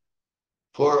reproach.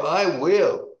 For I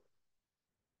will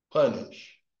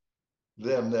punish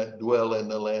them that dwell in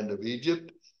the land of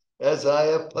Egypt, as I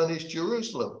have punished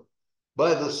Jerusalem,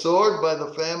 by the sword, by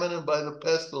the famine, and by the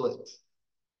pestilence.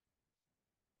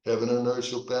 Heaven and earth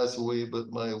shall pass away, but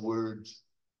my words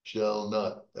shall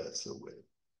not pass away.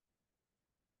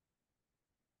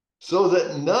 So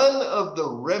that none of the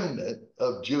remnant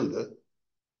of Judah,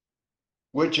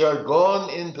 which are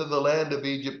gone into the land of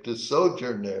Egypt to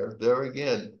sojourn there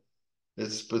again,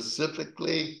 it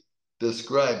specifically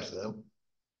describes them,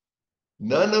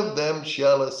 none of them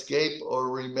shall escape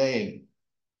or remain,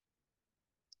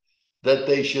 that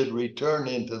they should return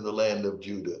into the land of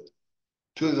Judah,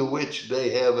 to the which they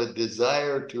have a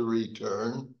desire to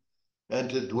return and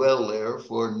to dwell there,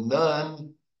 for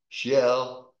none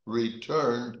shall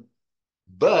return,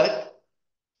 but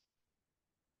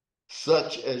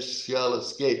such as shall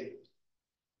escape.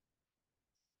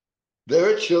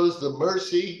 There it shows the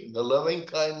mercy, the loving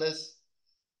kindness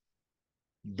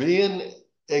being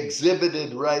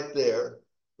exhibited right there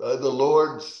by the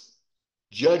Lord's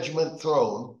judgment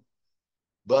throne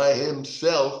by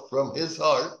himself from his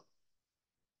heart.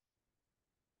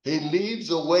 He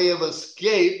leaves a way of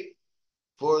escape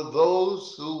for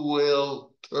those who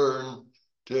will turn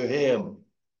to him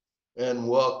and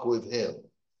walk with him.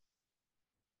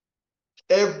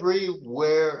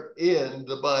 Everywhere in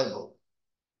the Bible.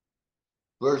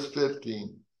 Verse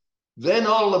 15. Then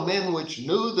all the men which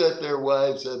knew that their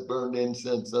wives had burned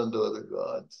incense unto other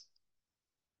gods,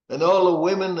 and all the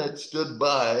women that stood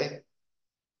by,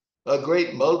 a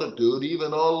great multitude,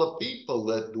 even all the people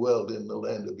that dwelled in the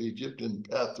land of Egypt and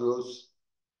Pathros,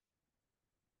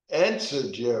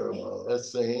 answered Jeremiah,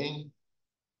 saying,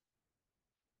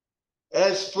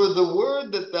 as for the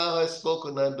word that thou hast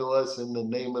spoken unto us in the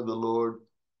name of the Lord,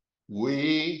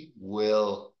 we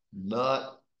will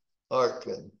not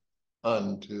hearken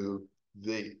unto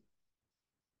thee.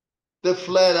 They're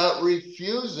flat out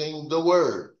refusing the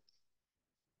word.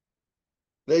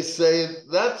 They say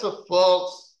that's a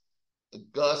false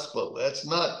gospel. That's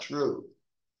not true.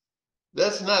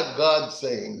 That's not God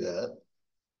saying that.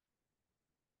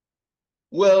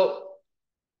 Well,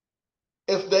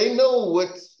 if they know what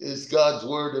is God's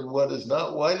word and what is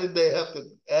not, why did they have to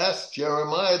ask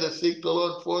Jeremiah to seek the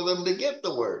Lord for them to get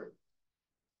the word?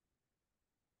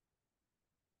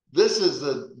 This is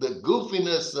the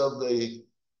goofiness of the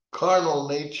carnal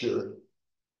nature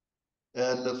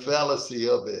and the fallacy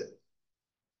of it.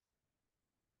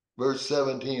 Verse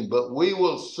 17, but we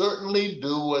will certainly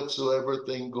do whatsoever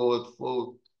thing goeth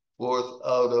forth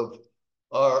out of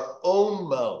our own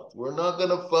mouth. We're not going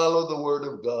to follow the word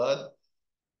of God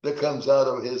that comes out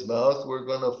of his mouth. We're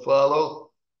going to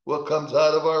follow what comes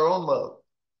out of our own mouth.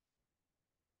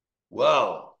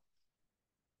 Wow.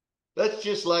 That's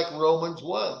just like Romans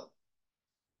 1.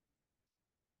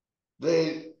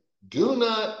 They do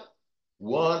not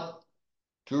want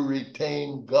to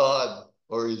retain God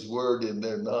or his word in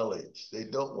their knowledge. They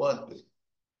don't want to.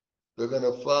 They're going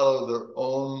to follow their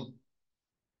own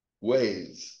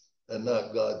ways and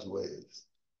not God's ways.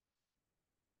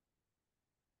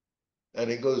 And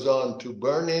it goes on to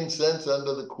burn incense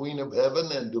unto the Queen of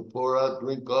Heaven and to pour out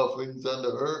drink offerings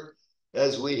unto her,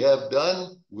 as we have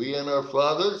done, we and our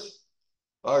fathers,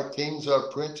 our kings, our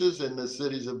princes in the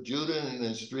cities of Judah and in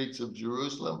the streets of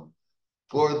Jerusalem.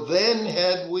 For then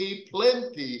had we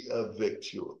plenty of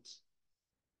victuals,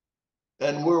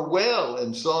 and were well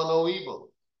and saw no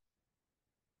evil.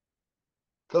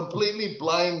 Completely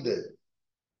blinded.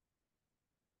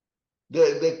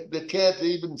 They can't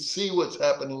even see what's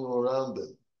happening around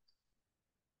them.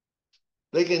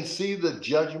 They can see the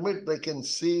judgment. They can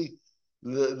see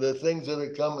the things that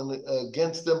are coming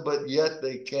against them, but yet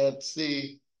they can't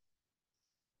see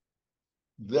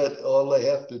that all they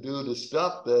have to do to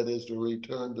stop that is to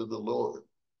return to the Lord.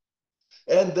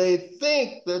 And they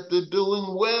think that they're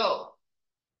doing well.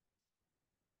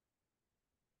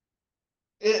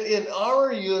 In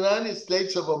our United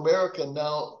States of America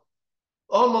now,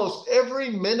 almost every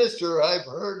minister I've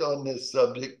heard on this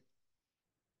subject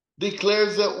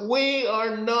declares that we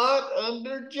are not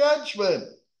under judgment.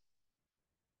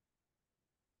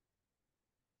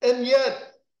 And yet,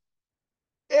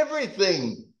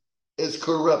 everything is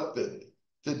corrupted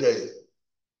today.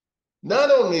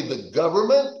 Not only the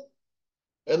government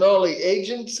and all the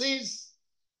agencies,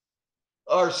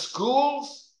 our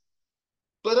schools,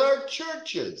 but our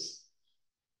churches.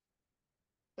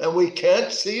 And we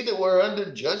can't see that we're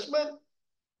under judgment?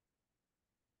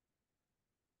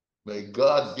 May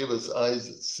God give us eyes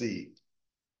that see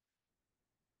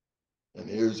and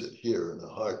ears that hear and a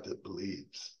heart that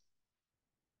believes.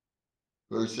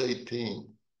 Verse 18.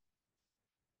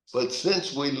 But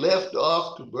since we left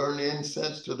off to burn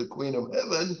incense to the Queen of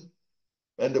Heaven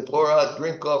and to pour out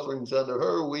drink offerings unto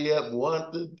her, we have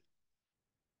wanted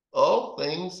all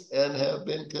things and have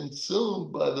been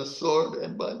consumed by the sword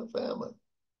and by the famine.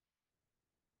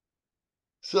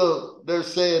 So they're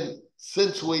saying,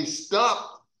 since we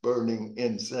stopped burning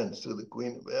incense to the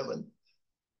Queen of Heaven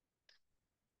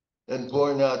and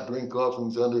pouring out drink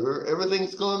offerings unto her,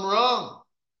 everything's going wrong.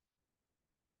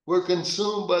 We're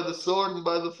consumed by the sword and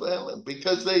by the famine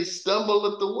because they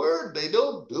stumble at the word. They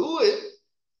don't do it.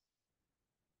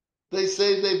 They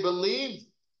say they believe,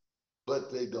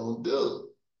 but they don't do.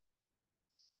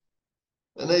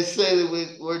 And they say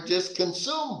that we're just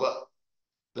consumed by it.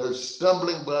 They're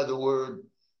stumbling by the word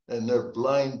and they're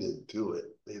blinded to it.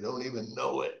 They don't even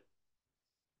know it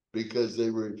because they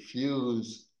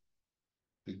refuse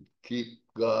to keep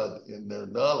God in their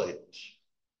knowledge,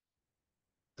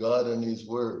 God and his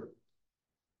word.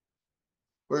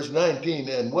 Verse 19,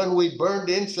 and when we burned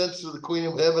incense to the Queen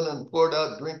of Heaven and poured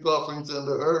out drink offerings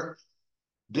unto her,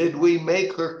 did we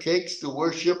make her cakes to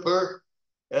worship her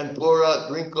and pour out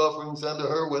drink offerings unto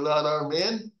her without our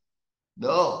men?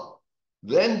 No.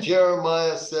 Then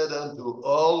Jeremiah said unto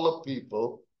all the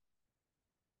people,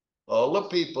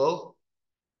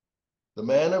 the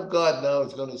man of God now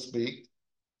is going to speak,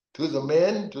 to the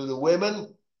men, to the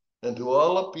women, and to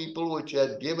all the people which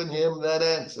had given him that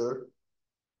answer,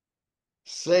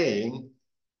 saying,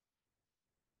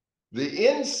 the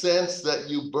incense that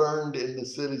you burned in the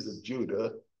cities of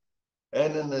Judah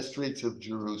and in the streets of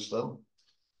Jerusalem,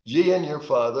 ye and your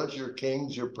fathers, your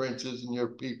kings, your princes, and your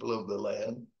people of the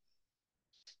land,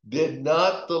 did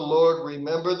not the Lord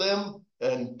remember them,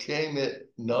 and came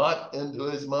it not into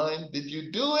his mind? Did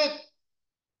you do it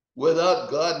without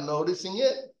God noticing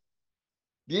it?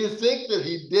 Do you think that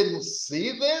he didn't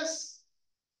see this?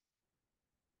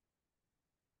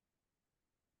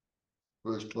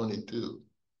 Verse 22.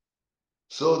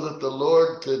 So that the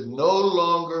Lord could no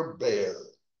longer bear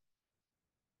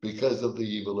because of the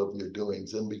evil of your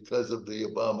doings and because of the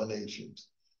abominations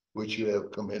which you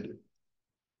have committed.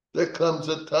 There comes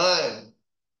a time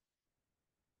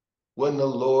when the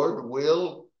Lord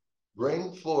will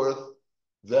bring forth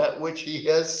that which he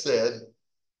has said,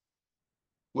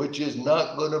 which is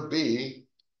not going to be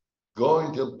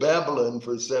going to Babylon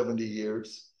for 70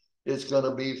 years. It's going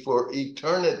to be for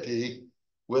eternity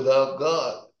without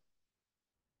God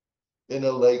in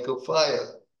a lake of fire.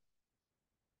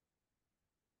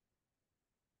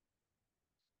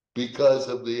 because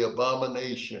of the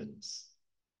abominations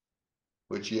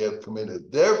which ye have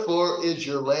committed. Therefore is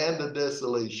your land a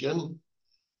desolation,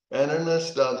 and an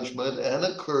astonishment, and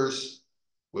a curse,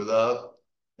 without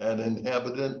an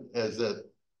inhabitant as at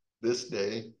this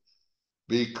day,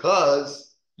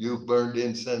 because you've burned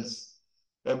incense,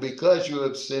 and because you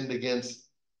have sinned against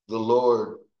the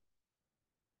Lord.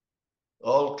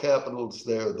 All capitals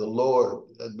there, the Lord.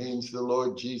 That means the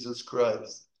Lord Jesus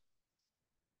Christ.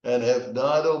 And have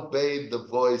not obeyed the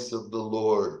voice of the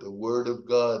Lord, the word of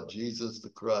God, Jesus the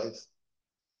Christ,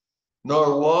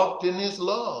 nor walked in his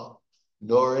law,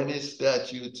 nor in his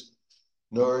statutes,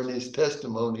 nor in his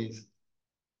testimonies.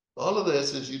 All of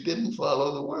this is you didn't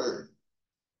follow the word.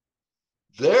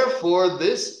 Therefore,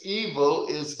 this evil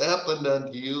is happened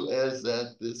unto you as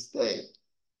at this day.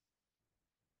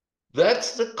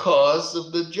 That's the cause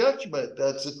of the judgment.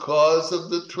 That's the cause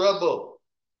of the trouble.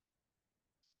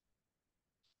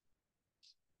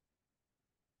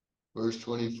 Verse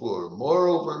 24,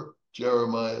 moreover,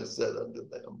 Jeremiah said unto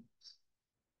them,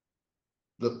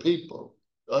 the people,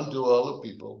 unto all the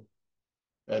people,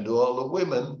 and to all the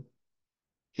women,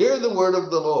 hear the word of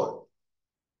the Lord.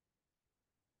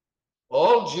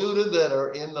 All Judah that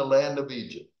are in the land of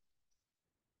Egypt.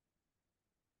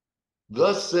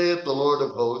 Thus saith the Lord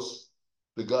of hosts,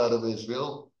 the God of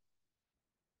Israel.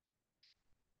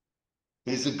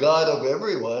 He's the God of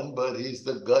everyone, but he's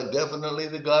the God, definitely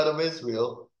the God of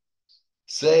Israel,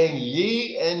 saying,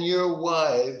 ye and your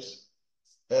wives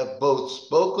have both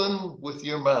spoken with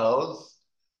your mouths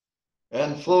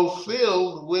and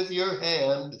fulfilled with your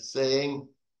hand, saying,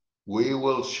 we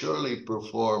will surely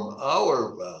perform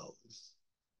our vows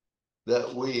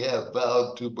that we have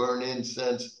vowed to burn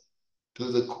incense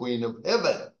to the Queen of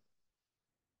Heaven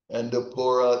and to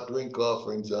pour out drink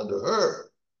offerings unto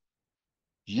her.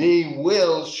 Ye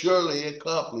will surely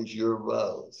accomplish your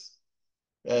vows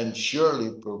and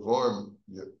surely perform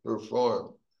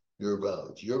your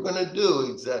vows. You're going to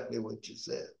do exactly what you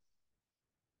said.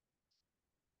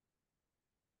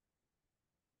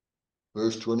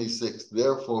 Verse 26,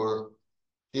 therefore,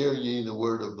 hear ye the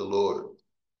word of the Lord.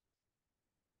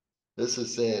 This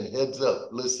is saying, heads up,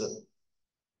 listen.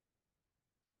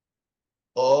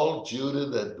 All Judah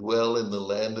that dwell in the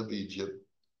land of Egypt,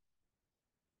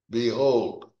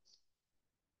 behold,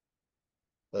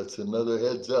 that's another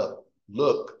heads up.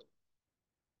 Look,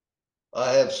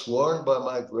 I have sworn by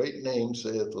my great name,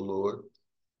 saith the Lord,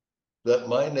 that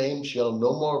my name shall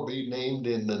no more be named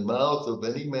in the mouth of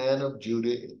any man of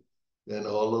Judah in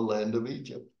all the land of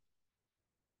Egypt.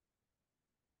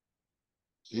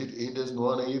 He doesn't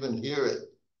want to even hear it.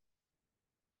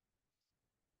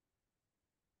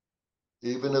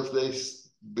 Even if they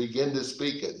begin to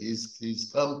speak it,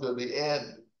 he's come to the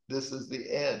end. This is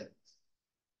the end.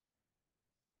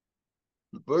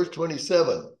 Verse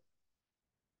 27,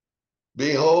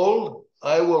 behold,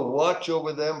 I will watch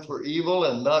over them for evil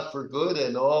and not for good,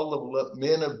 and all the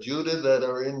men of Judah that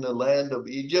are in the land of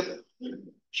Egypt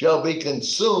shall be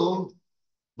consumed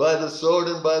by the sword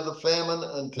and by the famine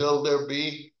until there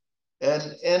be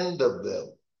an end of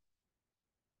them.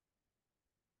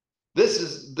 This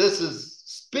is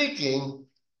speaking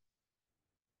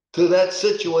to that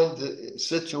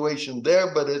situation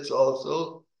there, but it's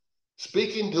also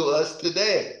speaking to us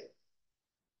today.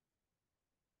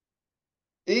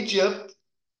 Egypt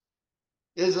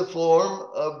is a form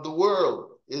of the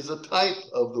world, is a type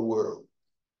of the world.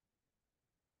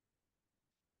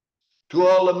 To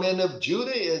all the men of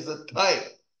Judah is a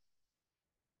type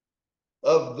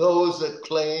of those that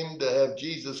claim to have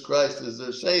Jesus Christ as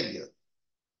their Savior.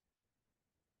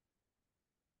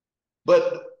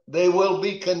 But they will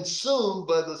be consumed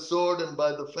by the sword and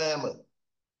by the famine.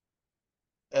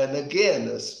 And again,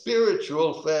 a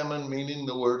spiritual famine, meaning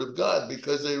the word of God,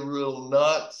 because they will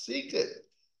not seek it.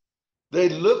 They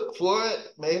look for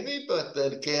it, maybe, but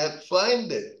they can't find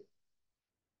it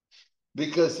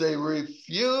because they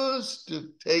refuse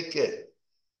to take it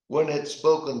when it's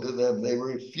spoken to them. They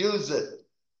refuse it.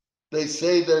 They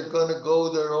say they're going to go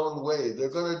their own way. They're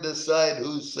going to decide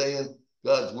who's saying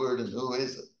God's word and who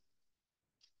isn't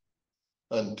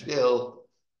until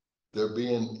there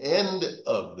be an end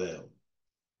of them.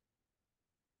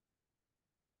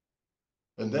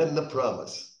 And then the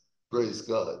promise, praise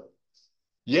God.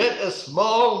 Yet a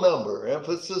small number,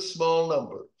 emphasis small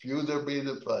number, few there be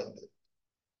that find it.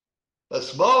 A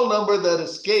small number that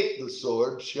escape the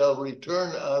sword shall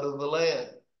return out of the land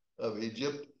of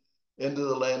Egypt into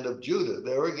the land of Judah.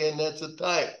 There again, that's a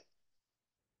type.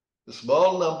 The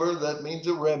small number, that means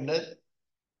a remnant.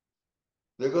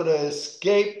 They're going to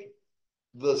escape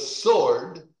the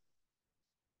sword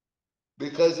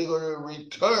because they're going to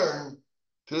return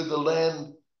to the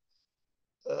land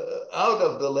out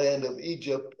of the land of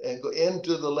Egypt and go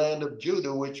into the land of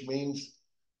Judah, which means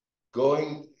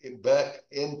going back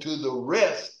into the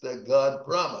rest that God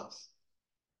promised.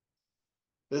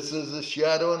 This is a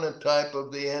shadow and a type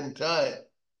of the end time.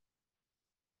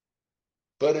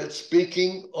 But it's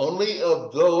speaking only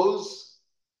of those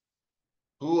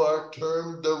who are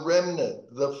termed the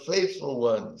remnant, the faithful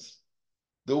ones,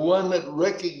 the one that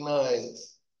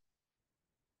recognize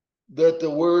that the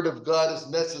word of God is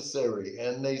necessary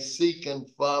and they seek and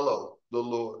follow the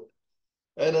Lord.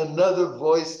 And another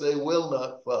voice they will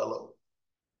not follow.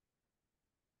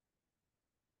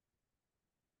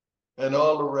 And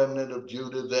all the remnant of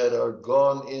Judah that are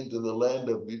gone into the land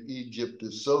of Egypt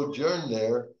to sojourn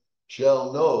there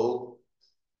shall know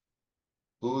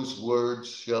whose words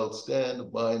shall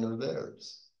stand, mine or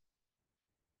theirs.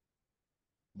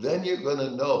 Then you're going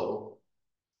to know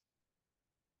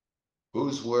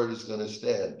whose word is going to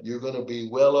stand. You're going to be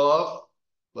well off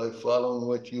by following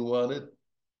what you wanted,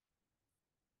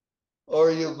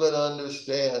 or you're going to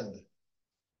understand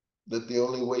that the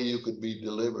only way you could be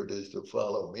delivered is to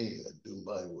follow me and do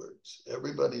my words.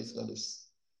 Everybody's going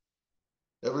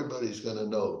to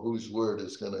know whose word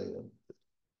is going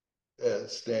to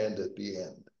stand at the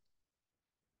end.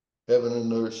 Heaven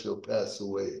and earth shall pass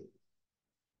away,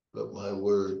 but my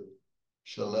word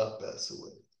shall not pass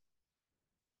away.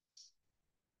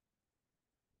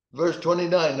 Verse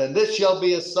 29, and this shall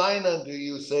be a sign unto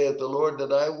you, saith the Lord,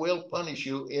 that I will punish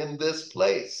you in this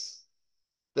place,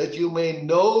 that you may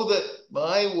know that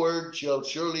my word shall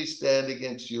surely stand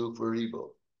against you for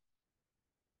evil.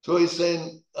 So he's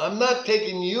saying, I'm not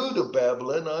taking you to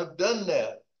Babylon. I've done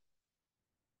that.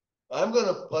 I'm going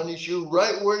to punish you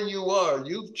right where you are.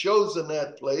 You've chosen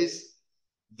that place.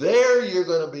 There you're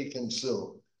going to be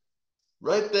consumed.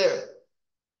 Right there.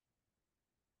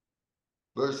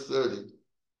 Verse 30.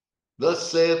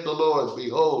 Thus saith the Lord,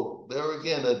 behold, there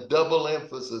again a double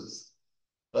emphasis,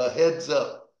 a heads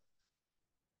up.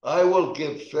 I will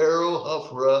give Pharaoh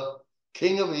Hophra,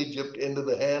 king of Egypt, into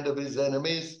the hand of his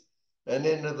enemies, and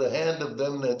into the hand of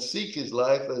them that seek his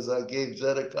life, as I gave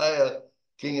Zedekiah,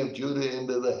 king of Judah,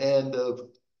 into the hand of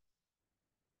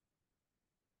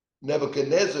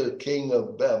Nebuchadnezzar, king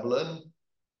of Babylon,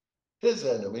 his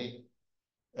enemy,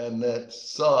 and that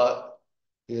sought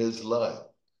his life.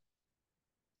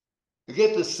 You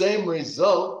get the same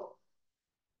result.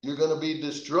 You're going to be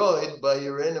destroyed by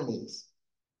your enemies.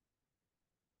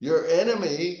 Your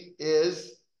enemy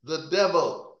is the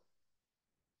devil.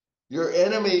 Your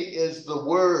enemy is the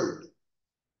word.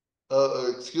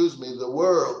 The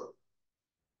world.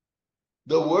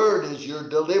 The word is your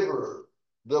deliverer.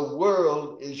 The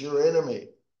world is your enemy.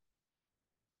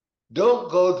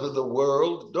 Don't go to the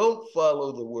world. Don't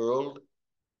follow the world.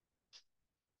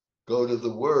 Go to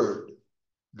the word,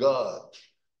 God.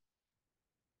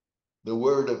 The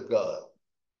word of God.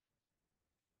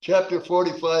 Chapter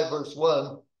 45, verse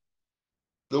 1.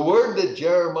 The word that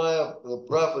Jeremiah the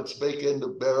prophet spake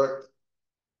unto Baruch,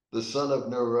 the son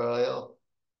of Neriah,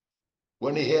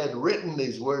 when he had written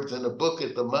these words in a book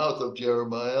at the mouth of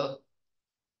Jeremiah,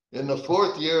 in the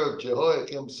 4th year of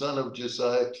Jehoiakim, son of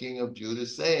Josiah, king of Judah,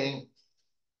 saying,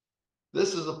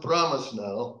 this is a promise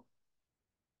now.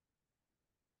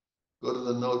 Go to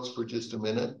the notes for just a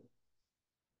minute.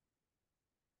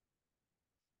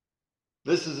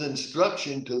 This is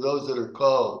instruction to those that are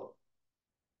called.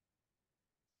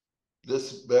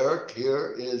 This Baruch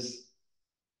here is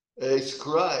a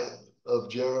scribe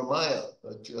of Jeremiah,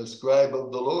 a scribe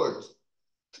of the Lord,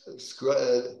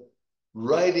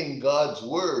 writing God's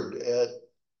word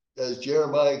as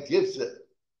Jeremiah gives it.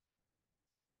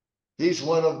 He's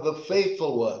one of the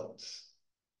faithful ones.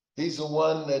 He's the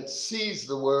one that sees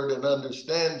the word and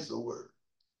understands the word.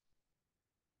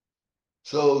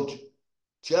 So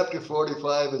chapter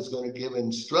 45 is going to give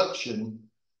instruction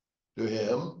to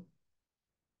him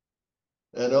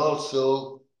and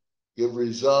also give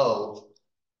resolve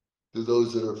to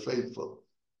those that are faithful.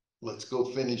 Let's go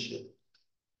finish it.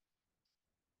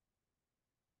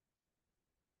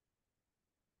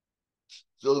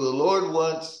 So the Lord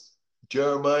wants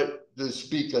Jeremiah to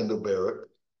speak unto Baruch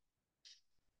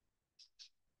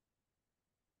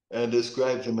and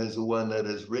describes him as the one that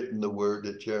has written the word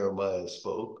that Jeremiah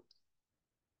spoke.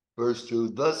 Verse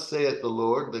 2, thus saith the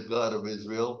Lord, the God of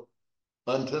Israel,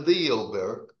 unto thee, O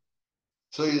Baruch.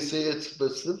 So you see, it's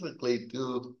specifically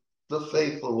to the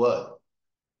faithful one,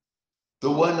 the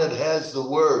one that has the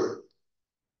word,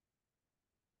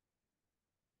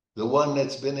 the one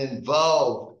that's been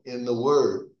involved in the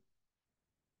word.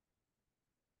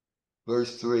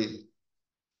 Verse 3,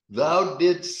 thou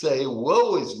didst say,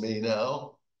 woe is me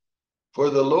now, For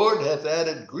the Lord hath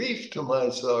added grief to my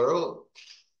sorrow.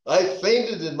 I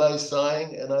fainted in my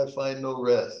sighing, and I find no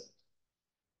rest.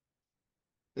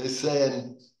 It's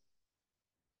saying,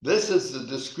 this is the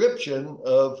description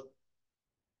of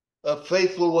a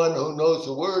faithful one who knows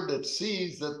the word, that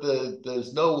sees that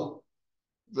there's no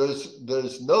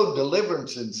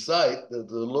deliverance in sight, that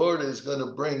the Lord is going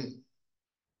to bring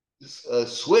a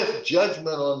swift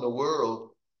judgment on the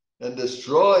world and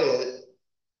destroy it.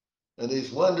 And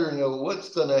he's wondering what's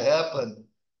going to happen.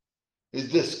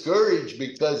 He's discouraged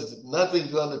because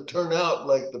nothing's going to turn out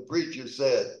like the preacher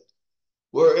said,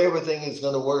 where everything is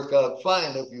going to work out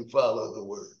fine if you follow the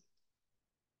word.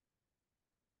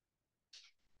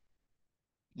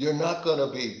 You're not going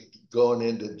to be going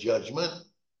into judgment.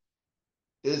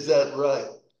 Is that right?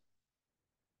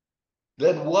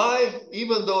 Then why,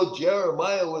 even though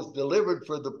Jeremiah was delivered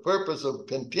for the purpose of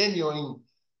continuing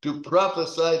to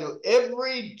prophesy to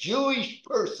every Jewish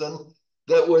person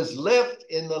that was left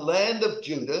in the land of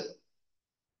Judah,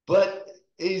 but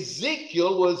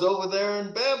Ezekiel was over there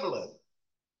in Babylon?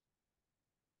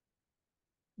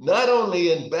 Not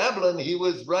only in Babylon, he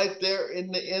was right there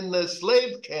in the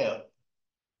slave camp,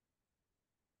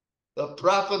 a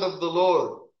prophet of the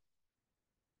Lord.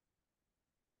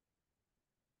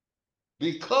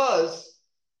 Because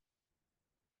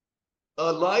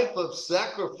a life of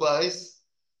sacrifice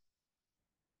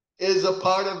is a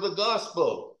part of the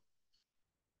gospel.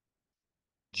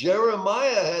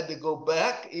 Jeremiah had to go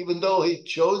back, even though he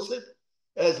chose it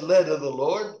as led of the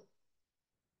Lord,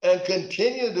 and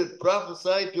continue to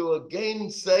prophesy to a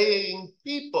gainsaying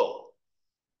people,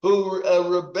 who are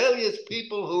rebellious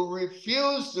people who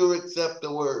refuse to accept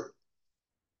the word.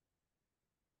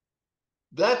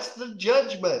 That's the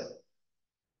judgment.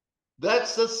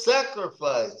 That's the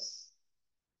sacrifice.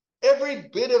 Every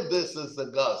bit of this is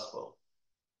the gospel.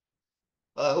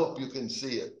 I hope you can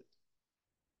see it.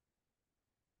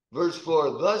 Verse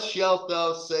 4, thus shalt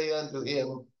thou say unto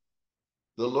him,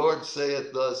 the Lord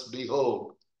saith thus,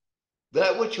 behold,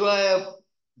 that which I have,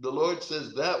 the Lord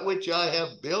says, that which I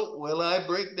have built will I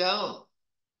break down.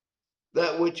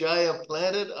 That which I have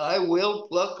planted, I will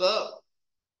pluck up.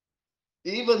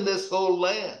 Even this whole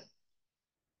land.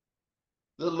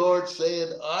 The Lord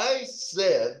saying, I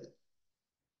said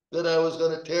that I was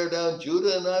going to tear down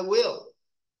Judah, and I will.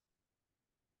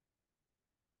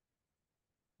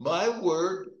 My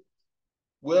word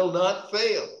will not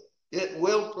fail. It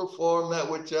will perform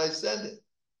that which I send it.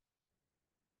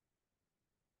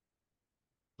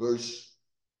 Verse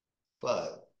 5.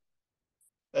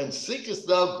 And seekest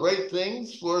thou great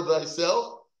things for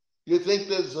thyself? You think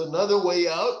there's another way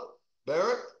out,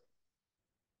 Barak?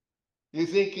 You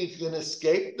think you can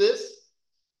escape this?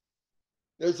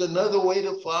 There's another way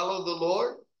to follow the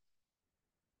Lord?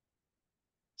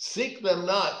 Seek them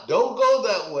not. Don't go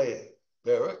that way,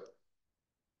 Barak.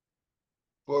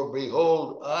 For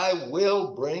behold, I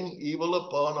will bring evil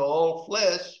upon all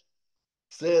flesh,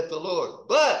 saith the Lord.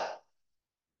 But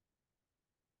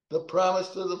the promise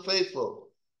to the faithful,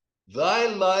 thy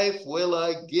life will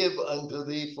I give unto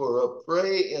thee for a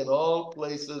prey in all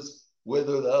places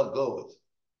whither thou goest.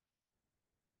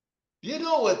 You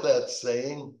know what that's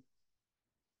saying?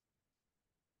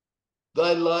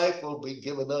 Thy life will be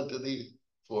given unto thee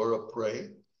for a prey.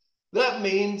 That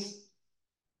means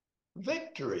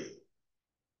victory.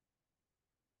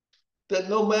 That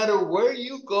no matter where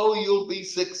you go, you'll be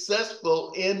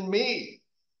successful in me.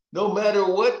 No matter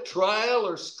what trial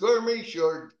or skirmish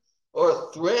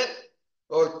or threat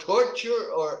or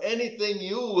torture or anything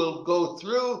you will go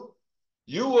through,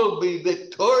 you will be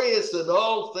victorious in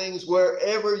all things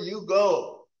wherever you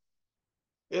go,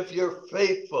 if you're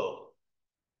faithful.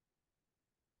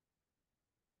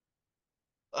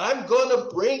 I'm going to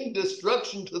bring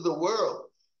destruction to the world,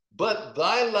 but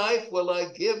thy life will I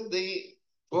give thee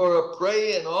for a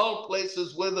prey in all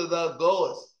places whither thou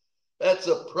goest. That's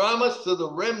a promise to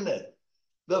the remnant,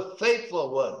 the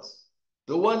faithful ones,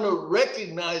 the one who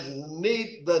recognizes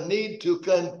the need to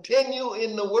continue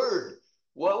in the word.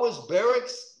 What was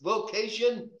Barak's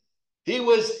vocation? He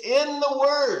was in the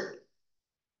word.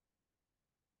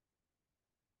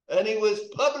 And he was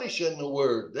publishing the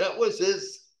word. That was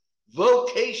his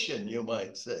vocation, you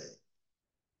might say.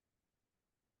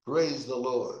 Praise the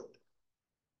Lord.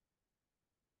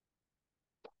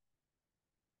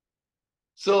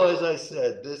 So as I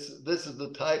said, this is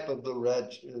the type of the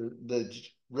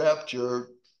rapture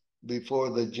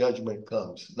before the judgment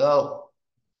comes. Now,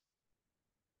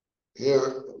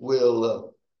 here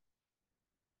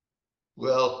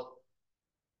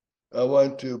I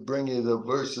want to bring you the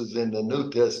verses in the New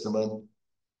Testament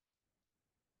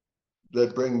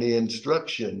that bring the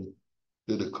instruction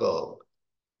to the call.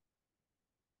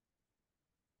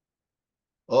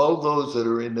 all those that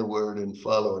are in the word and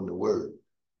following the word.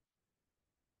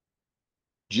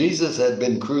 Jesus had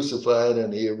been crucified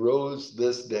and he arose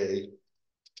this day.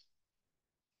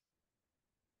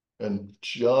 And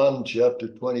John chapter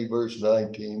 20, verse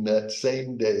 19, that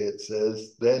same day it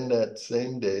says, then that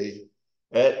same day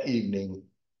at evening,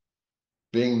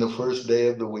 being the first day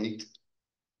of the week,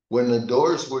 when the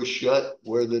doors were shut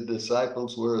where the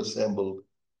disciples were assembled,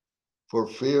 for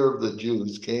fear of the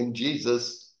Jews, came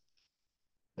Jesus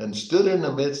and stood in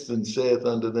the midst and saith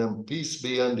unto them, peace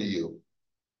be unto you.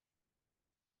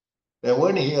 And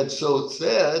when he had so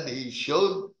said, he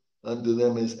showed unto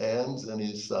them his hands and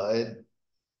his side.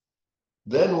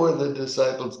 Then were the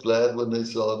disciples glad when they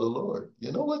saw the Lord.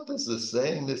 You know what this is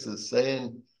saying? This is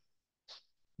saying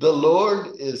the Lord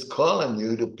is calling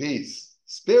you to peace,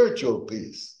 spiritual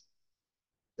peace.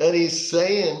 And he's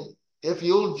saying, if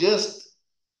you'll just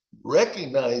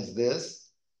recognize this,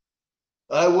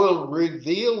 I will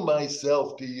reveal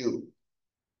myself to you.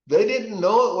 They didn't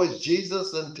know it was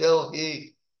Jesus until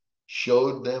he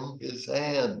showed them his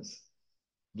hands.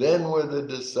 Then were the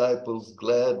disciples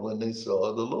glad when they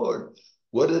saw the Lord.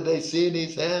 What did they see in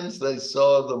his hands? They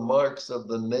saw the marks of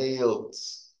the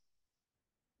nails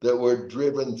that were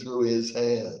driven through his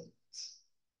hands.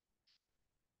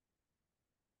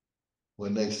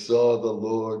 When they saw the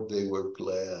Lord, they were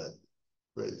glad.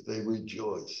 They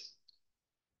rejoiced.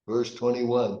 Verse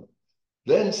 21,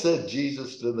 then said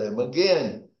Jesus to them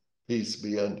again, peace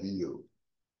be unto you.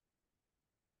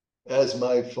 As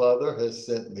my Father has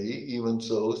sent me, even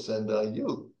so send I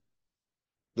you.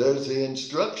 There's the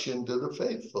instruction to the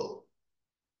faithful.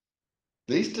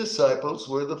 These disciples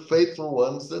were the faithful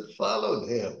ones that followed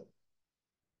him.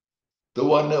 The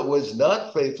one that was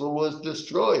not faithful was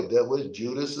destroyed. That was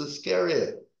Judas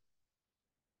Iscariot.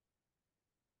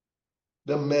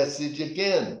 The message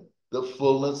again, the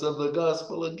fullness of the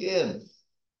gospel again.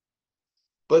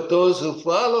 But those who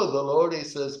follow the Lord, he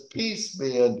says, peace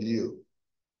be unto you.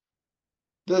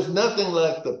 There's nothing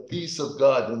like the peace of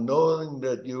God and knowing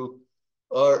that you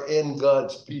are in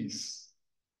God's peace.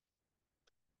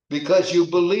 Because you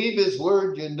believe his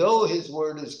word, you know his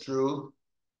word is true.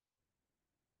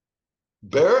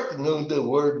 Barak knew the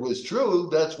word was true.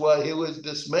 That's why he was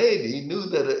dismayed. He knew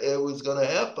that it was going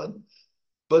to happen.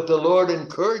 But the Lord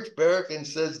encouraged Barak and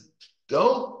says,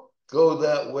 don't go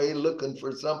that way looking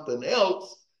for something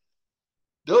else.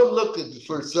 Don't look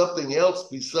for something else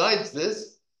besides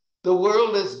this. The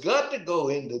world has got to go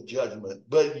into judgment.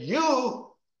 But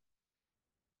you,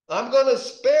 I'm going to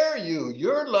spare you.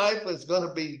 Your life is going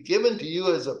to be given to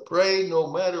you as a prey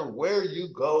no matter where you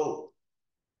go.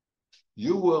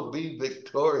 You will be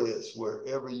victorious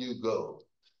wherever you go.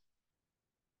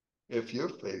 If you're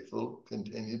faithful,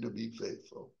 continue to be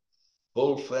faithful.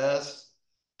 Hold fast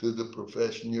to the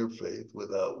profession of your faith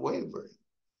without wavering,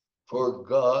 for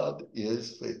God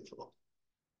is faithful.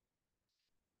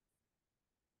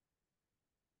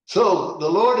 So the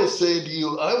Lord is saying to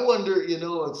you, I wonder,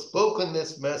 I've spoken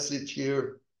this message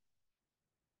here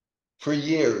for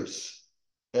years,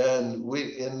 and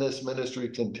we in this ministry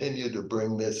continue to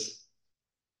bring this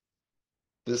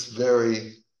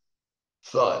very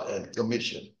thought and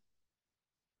commission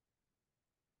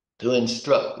to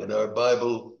instruct in our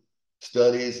Bible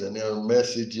studies and our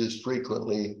messages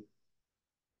frequently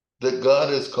that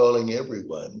God is calling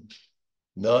everyone,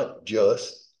 not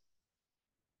just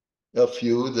a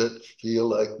few that feel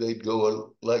like they'd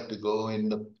like to go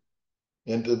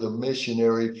into the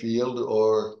missionary field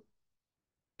or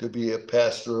to be a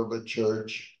pastor of a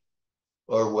church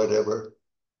or whatever.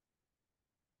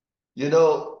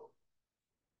 The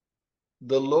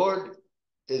Lord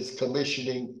is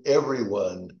commissioning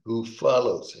everyone who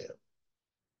follows him.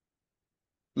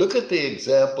 Look at the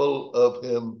example of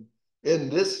him in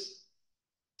this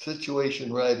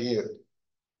situation right here.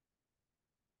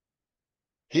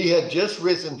 He had just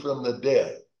risen from the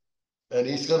dead, and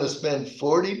he's going to spend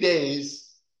 40 days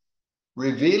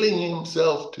revealing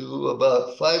himself to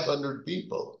about 500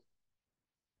 people,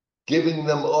 giving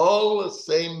them all the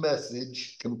same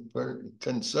message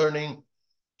concerning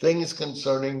things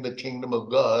concerning the kingdom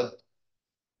of God,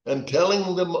 and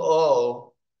telling them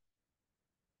all,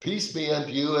 peace be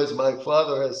unto you, as my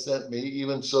Father has sent me,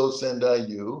 even so send I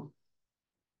you.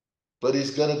 But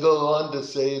he's going to go on to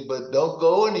say, but don't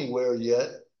go anywhere yet.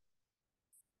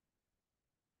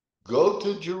 Go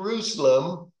to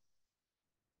Jerusalem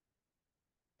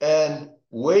and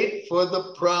wait for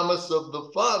the promise of the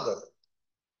Father.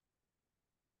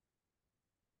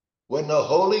 When the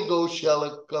Holy Ghost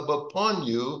shall come upon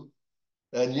you,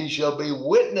 and ye shall be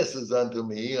witnesses unto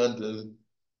me, unto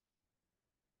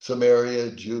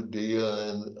Samaria, Judea,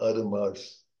 and other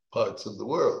parts of the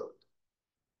world.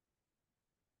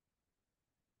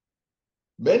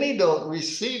 Many don't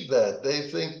receive that.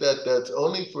 They think that that's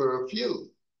only for a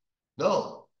few.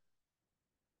 No.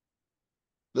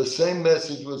 The same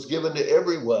message was given to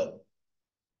everyone.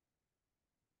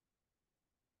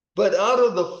 But out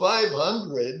of the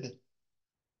 500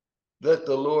 that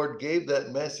the Lord gave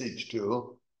that message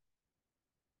to,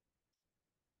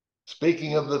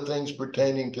 speaking of the things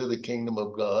pertaining to the kingdom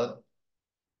of God,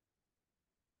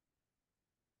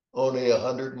 only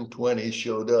 120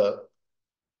 showed up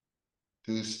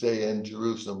to stay in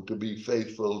Jerusalem, to be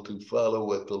faithful, to follow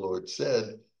what the Lord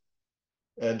said.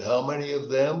 And how many of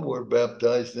them were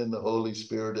baptized in the Holy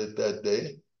Spirit at that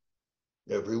day?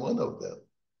 Every one of them.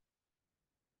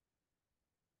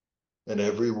 And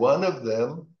every one of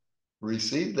them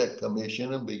received that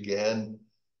commission and began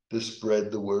to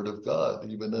spread the word of God,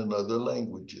 even in other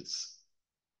languages.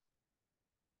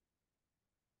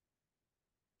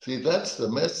 See, that's the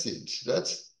message.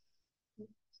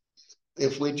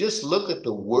 If we just look at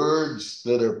the words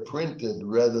that are printed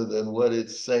rather than what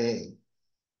it's saying,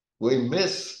 we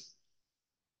miss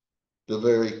the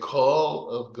very call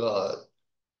of God.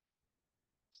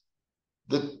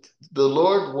 The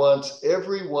Lord wants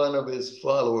every one of his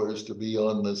followers to be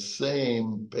on the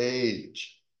same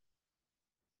page,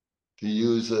 to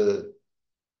use a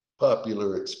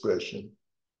popular expression,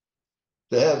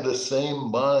 to have the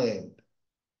same mind,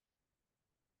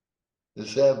 to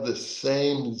have the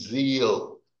same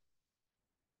zeal,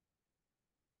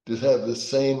 to have the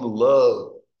same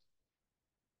love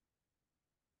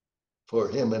for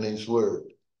him and his word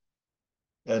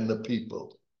and the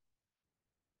people.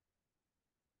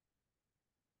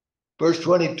 Verse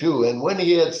 22, and when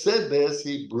he had said this,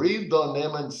 he breathed on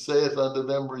them and saith unto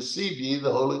them, receive ye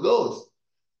the Holy Ghost.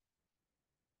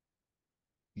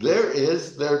 There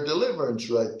is their deliverance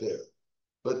right there.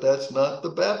 But that's not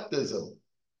the baptism.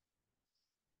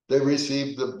 They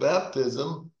received the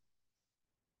baptism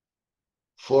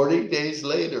 40 days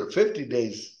later, 50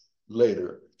 days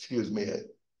later, excuse me.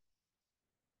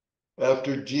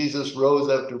 After Jesus rose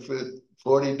after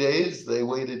 40 days, they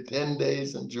waited 10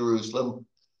 days in Jerusalem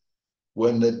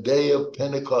when the day of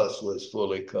Pentecost was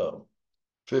fully come,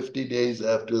 50 days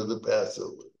after the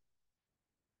Passover.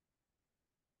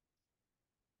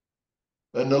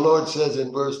 And the Lord says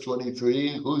in verse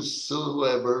 23,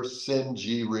 whosoever sins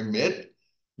ye remit,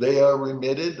 they are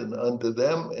remitted and unto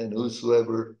them, and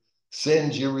whosoever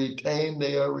sins ye retain,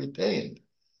 they are retained.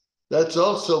 That's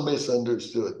also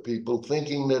misunderstood. People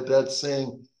thinking that that's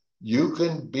saying you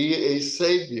can be a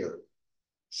savior,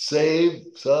 save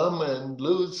some and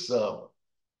lose some.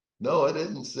 No, it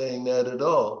isn't saying that at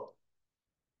all.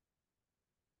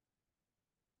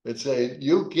 It's saying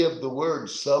you give the word,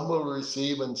 some will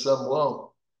receive and some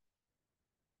won't.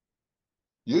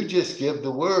 You just give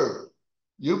the word.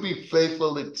 You be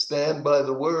faithful to stand by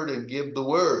the word and give the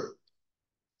word.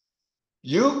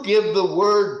 You give the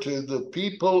word to the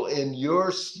people in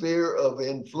your sphere of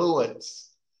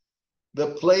influence,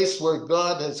 the place where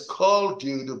God has called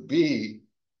you to be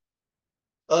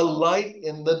a light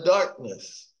in the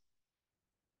darkness.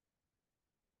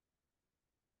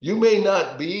 You may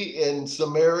not be in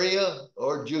Samaria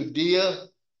or Judea,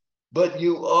 but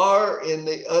you are in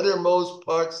the uttermost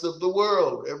parts of the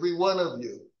world, every one of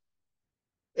you.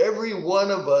 Every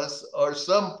one of us are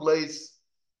someplace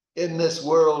in this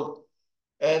world.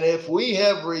 And if we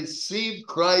have received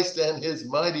Christ and his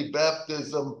mighty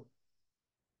baptism,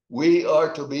 we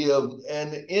are to be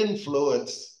an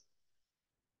influence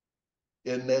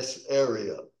in this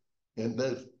area,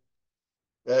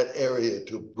 that area,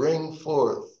 to bring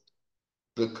forth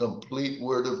the complete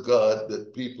word of God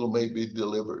that people may be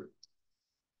delivered.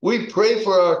 We pray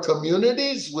for our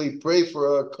communities, we pray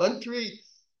for our country,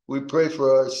 we pray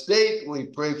for our state, we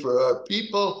pray for our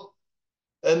people.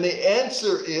 And the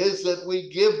answer is that we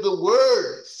give the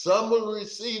word. Some will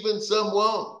receive and some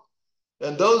won't.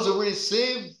 And those who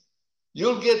receive,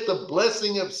 you'll get the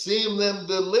blessing of seeing them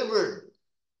delivered.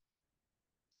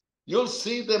 You'll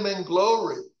see them in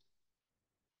glory.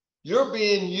 You're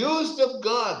being used of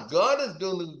God. God is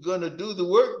going to do the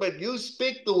work, but you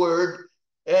speak the word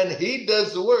and he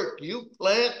does the work. You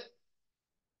plant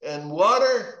and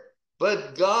water,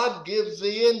 but God gives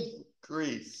the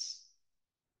increase.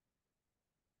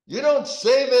 You don't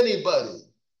save anybody,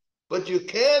 but you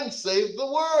can save the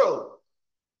world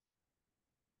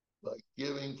by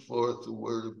giving forth the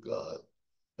word of God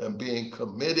and being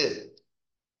committed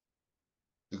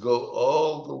to go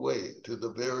all the way to the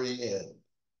very end.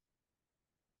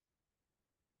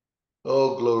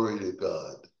 Oh, glory to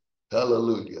God.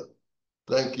 Hallelujah.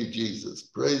 Thank you, Jesus.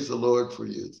 Praise the Lord for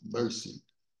his mercy,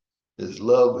 his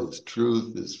love, his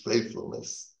truth, his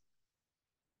faithfulness.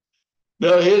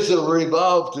 Now here's a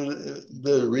resolve,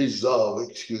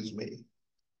 excuse me,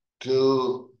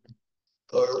 to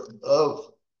or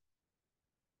of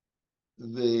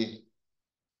the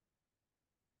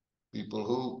people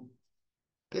who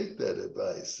take that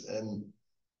advice and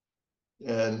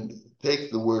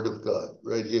take the word of God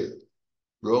right here.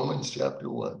 Romans chapter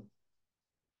 1,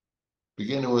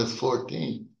 beginning with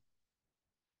 14.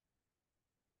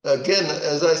 Again,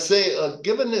 as I say,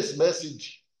 given this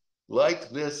message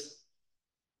like this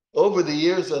over the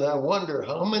years, and I wonder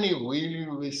how many really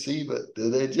receive it. Do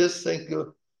they just think,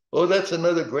 oh, that's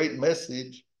another great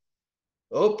message?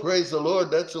 Oh, praise the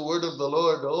Lord, that's the word of the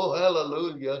Lord. Oh,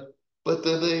 hallelujah. But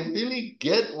do they really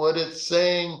get what it's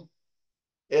saying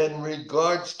in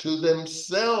regards to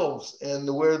themselves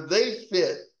and where they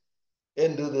fit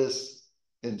into this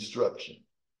instruction?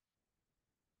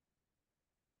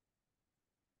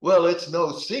 Well, it's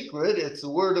no secret. It's the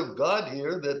word of God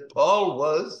here that Paul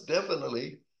was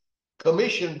definitely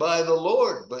commissioned by the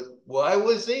Lord. But why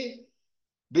was he?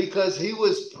 Because he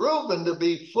was proven to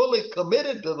be fully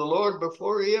committed to the Lord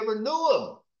before he ever knew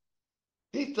him.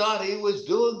 He thought he was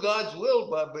doing God's will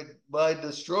by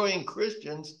destroying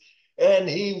Christians, and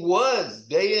he was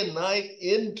day and night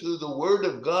into the word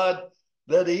of God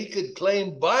that he could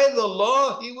claim by the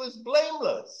law he was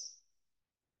blameless.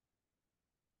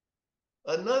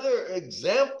 Another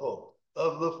example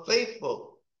of the faithful.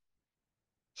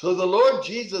 So the Lord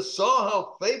Jesus saw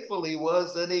how faithful he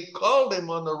was, and he called him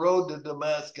on the road to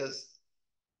Damascus,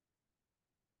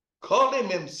 called him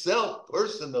himself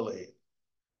personally,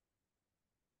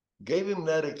 gave him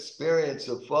that experience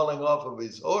of falling off of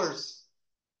his horse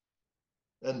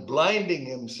and blinding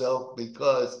him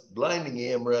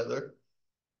rather,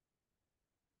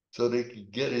 so they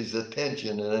could get his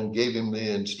attention, and then gave him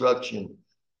the instruction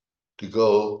to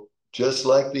go, just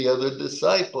like the other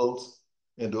disciples,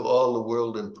 into all the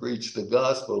world and preach the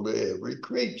gospel to every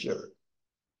creature.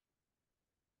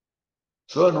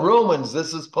 So in Romans,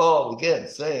 this is Paul again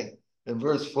saying in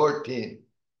verse 14,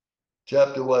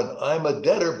 chapter 1, I'm a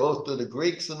debtor both to the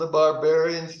Greeks and the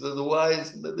barbarians, to the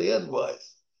wise and to the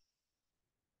unwise.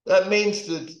 That means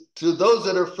to those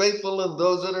that are faithful and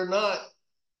those that are not,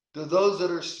 to those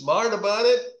that are smart about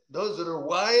it, those that are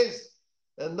wise,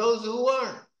 and those who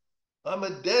aren't. I'm a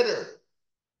debtor.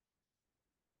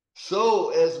 So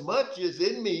as much as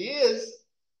in me is,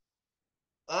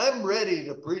 I'm ready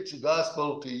to preach the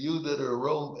gospel to you that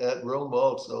are at Rome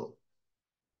also.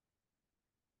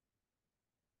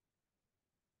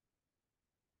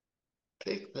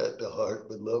 Take that to heart,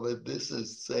 beloved. This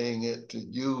is saying it to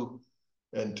you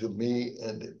and to me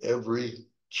and every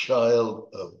child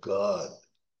of God.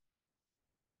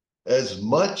 As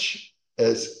much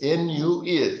as in you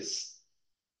is,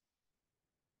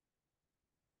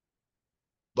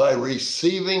 by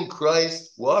receiving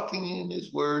Christ, walking in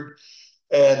his word,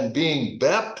 and being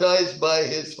baptized by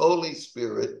his Holy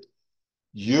Spirit,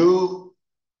 you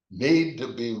need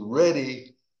to be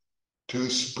ready to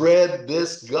spread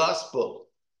this gospel,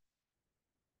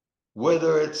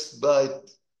 whether it's by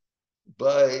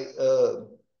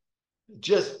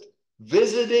just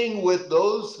visiting with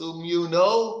those whom you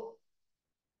know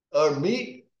or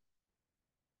meet,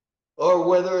 or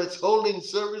whether it's holding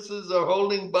services or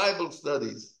holding Bible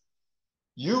studies.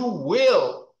 You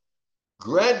will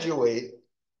graduate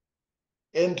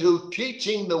into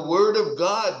teaching the word of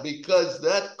God, because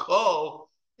that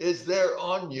call is there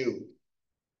on you.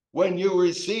 When you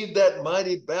receive that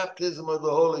mighty baptism of the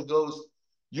Holy Ghost,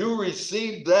 you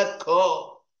receive that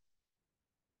call.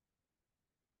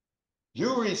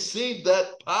 You receive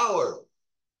that power.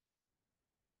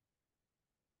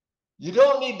 You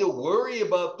don't need to worry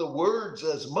about the words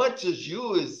as much as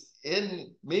you is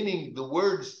in, meaning the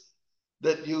words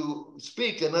that you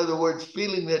speak. In other words,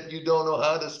 feeling that you don't know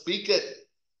how to speak it.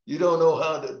 You don't know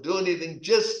how to do anything.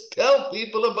 Just tell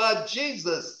people about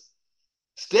Jesus.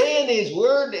 Stay in his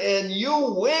word and you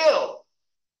will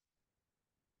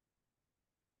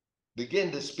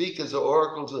begin to speak as the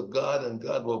oracles of God, and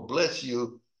God will bless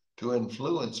you to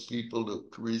influence people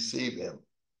to receive him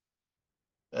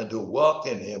and to walk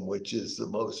in him, which is the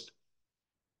most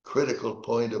critical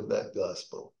point of that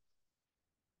gospel,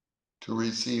 to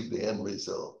receive the end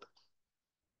result.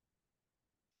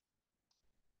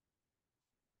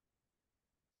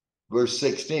 Verse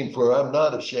 16, for I'm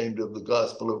not ashamed of the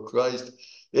gospel of Christ.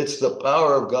 It's the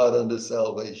power of God unto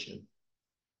salvation.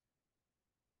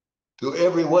 To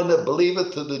everyone that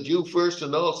believeth, to the Jew first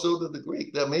and also to the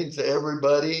Greek. That means to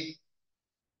everybody.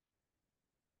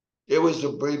 It was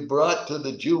to be brought to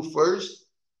the Jew first.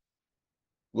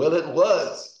 Well, it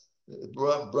was. It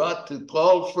brought to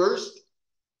Paul first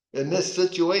in this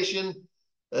situation,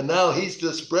 And now he's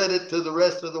to spread it to the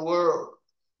rest of the world,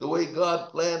 the way God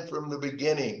planned from the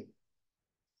beginning.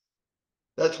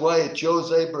 That's why it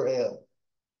chose Abraham.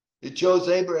 It chose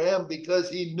Abraham because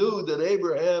he knew that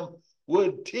Abraham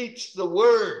would teach the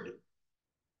word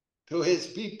to his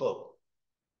people,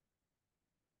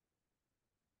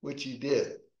 which he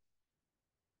did,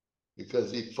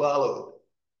 because he followed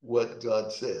what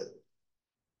God said.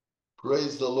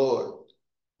 Praise the Lord.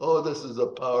 Oh, this is a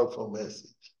powerful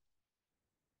message,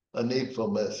 a needful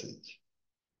message.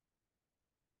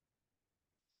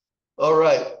 All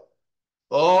right.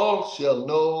 All shall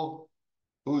know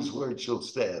whose word shall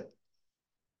stand.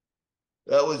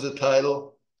 That was the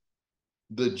title.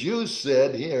 The Jews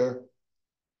said here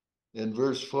in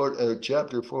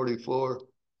chapter 44,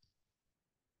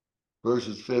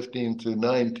 verses 15 through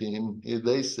 19,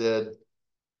 they said,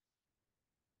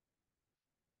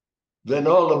 then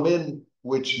all the men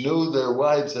which knew their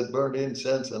wives had burned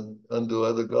incense unto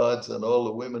other gods, and all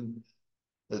the women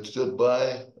that stood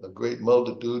by, a great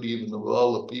multitude, even of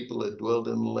all the people that dwelt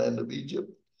in the land of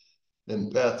Egypt,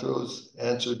 and Pathros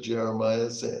answered Jeremiah,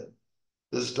 saying,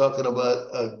 this is talking about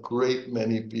a great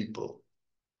many people.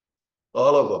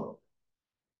 All of them.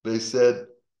 They said,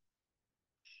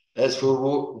 as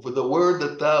for the word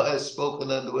that thou hast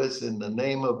spoken unto us in the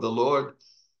name of the Lord,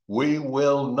 we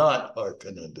will not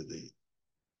hearken unto thee.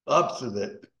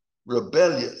 Obstinate,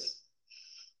 rebellious.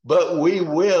 But we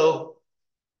will,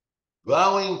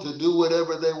 vowing to do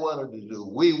whatever they wanted to do.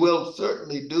 We will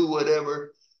certainly do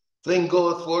whatever thing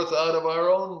goeth forth out of our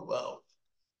own mouth,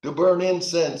 to burn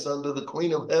incense unto the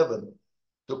Queen of Heaven,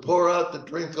 to pour out the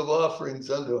drink of offerings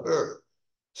unto her.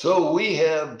 So we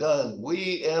have done,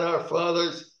 we and our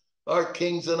fathers, our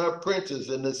kings and our princes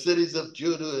in the cities of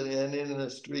Judah and in the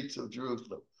streets of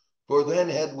Jerusalem. For then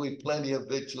had we plenty of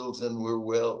victuals and were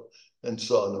well and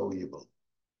saw no evil.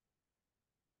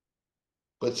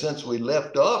 But since we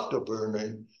left off to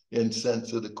burn incense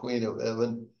to the Queen of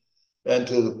Heaven and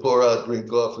to the pour out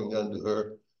drink offering unto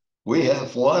her, we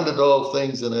have wanted all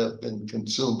things and have been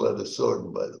consumed by the sword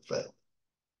and by the famine.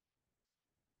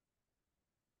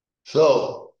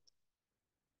 So,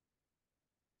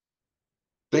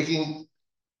 speaking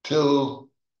to,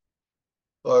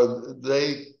 or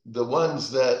the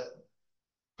ones that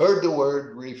heard the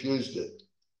word, refused it.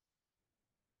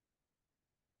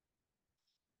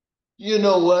 You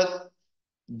know what?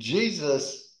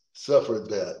 Jesus suffered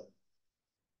that.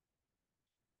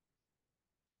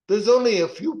 There's only a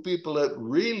few people that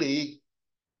really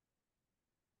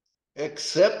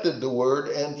accepted the word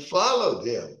and followed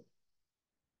him.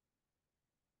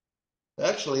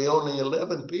 Actually, only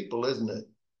 11 people, isn't it?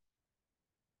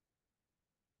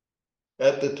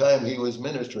 At the time he was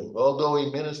ministering, although he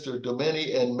ministered to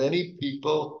many, and many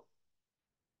people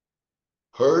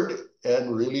heard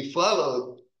and really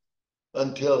followed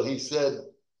until he said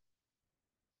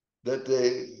that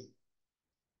they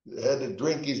had to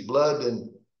drink his blood and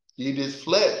eat his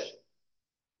flesh.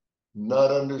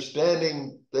 Not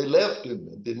understanding, they left him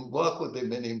and didn't walk with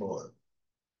him anymore.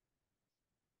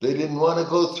 They didn't want to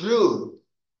go through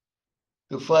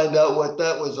to find out what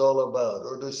that was all about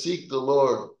or to seek the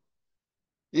Lord.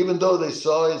 Even though they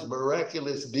saw his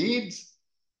miraculous deeds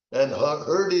and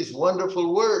heard his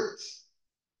wonderful words.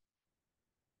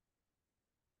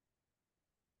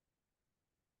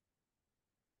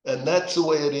 And that's the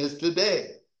way it is today.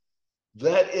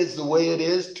 That is the way it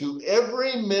is to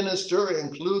every minister,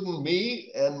 including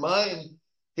me and mine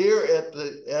here at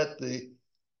the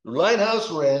Lighthouse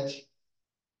Ranch,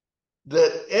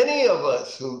 that any of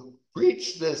us who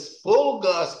preach this full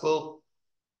gospel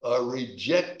are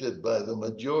rejected by the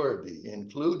majority,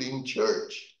 including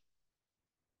church.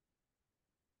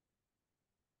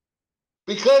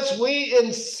 Because we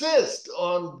insist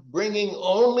on bringing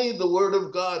only the word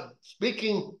of God,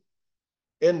 speaking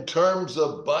in terms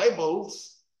of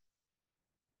Bibles.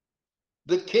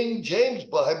 The King James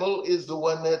Bible is the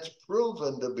one that's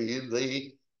proven to be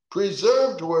the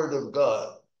preserved word of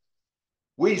God.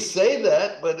 We say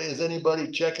that, but is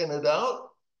anybody checking it out?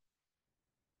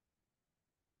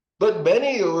 But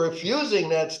many are refusing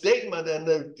that statement, and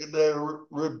they're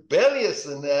rebellious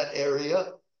in that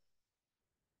area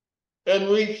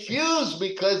and refuse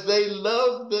because they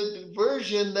love the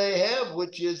version they have,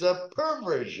 which is a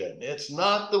perversion. It's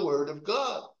not the word of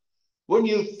God. When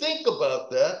you think about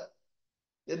that,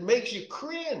 it makes you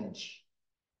cringe.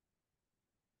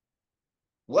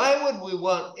 Why would we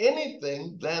want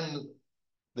anything than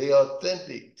the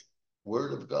authentic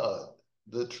word of God,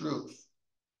 the truth?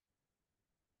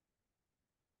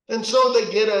 And so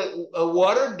they get a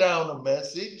watered down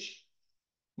message.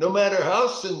 No matter how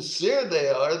sincere they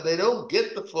are, they don't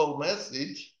get the full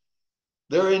message.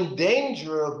 They're in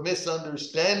danger of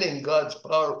misunderstanding God's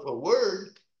powerful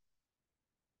word.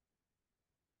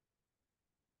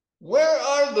 Where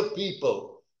are the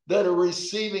people that are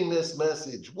receiving this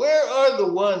message? Where are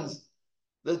the ones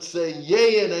that say,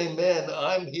 yea and amen,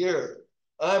 I'm here,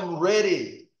 I'm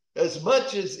ready. As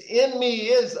much as in me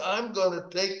is, I'm going to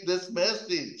take this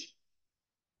message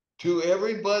to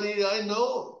everybody I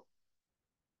know.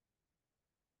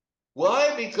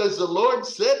 Why? Because the Lord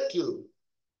said to.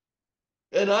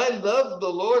 And I love the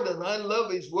Lord, and I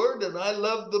love his word, and I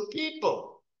love the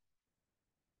people.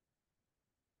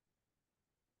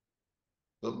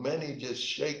 But many just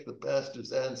shake the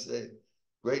pastor's hand and say,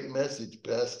 great message,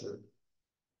 Pastor,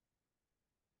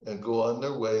 and go on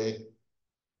their way,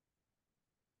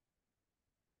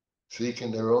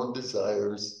 seeking their own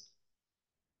desires,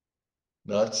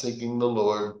 not seeking the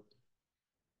Lord,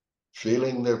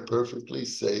 feeling they're perfectly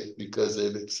safe because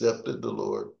they've accepted the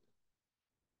Lord,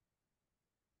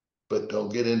 but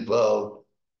don't get involved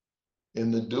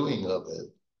in the doing of it.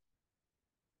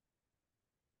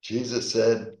 Jesus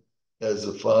said, as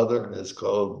the Father has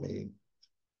called me,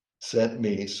 sent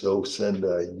me, so send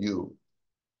I you.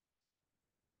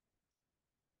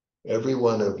 Every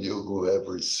one of you who have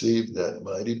received that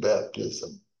mighty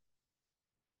baptism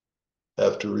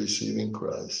after receiving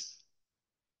Christ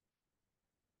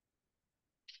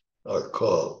are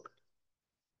called.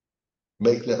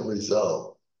 Make that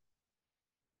resolve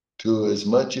to, as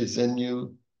much as in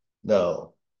you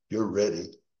now, you're ready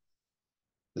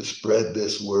to spread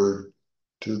this word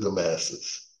to the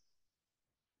masses.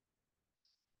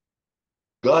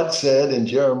 God said in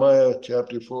Jeremiah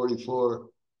chapter 44,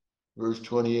 verse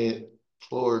 28,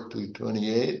 4 to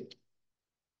 28,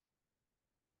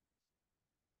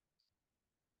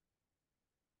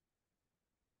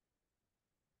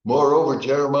 moreover,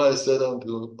 Jeremiah said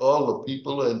unto all the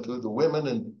people and to the women,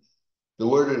 and the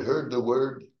word had heard the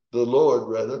Lord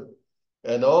rather,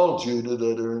 and all Judah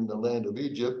that are in the land of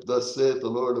Egypt, thus saith the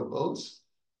Lord of hosts,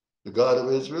 the God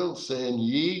of Israel, saying,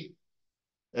 ye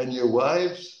and your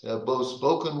wives have both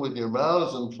spoken with your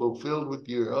mouths and fulfilled with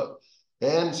your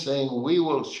hands, saying, we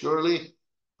will surely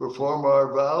perform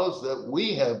our vows that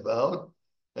we have vowed,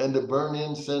 and to burn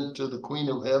incense to the Queen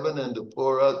of Heaven, and to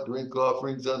pour out drink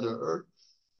offerings unto her.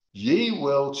 Ye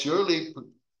will surely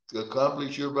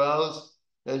accomplish your vows,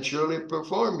 and surely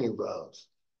perform your vows.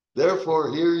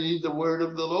 Therefore hear ye the word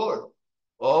of the Lord.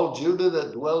 All Judah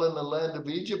that dwell in the land of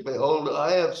Egypt, behold,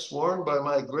 I have sworn by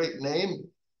my great name,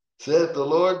 saith the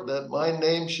Lord, that my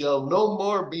name shall no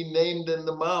more be named in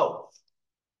the mouth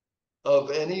of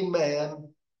any man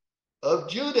of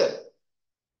Judah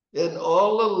in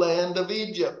all the land of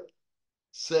Egypt,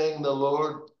 saying the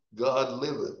Lord God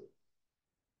liveth.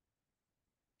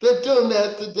 They're doing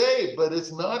that today, but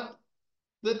it's not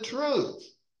the truth.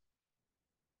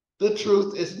 The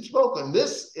truth isn't spoken.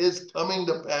 This is coming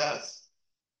to pass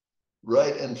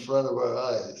right in front of our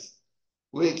eyes.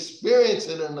 We experience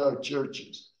it in our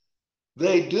churches.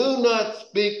 They do not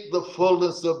speak the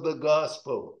fullness of the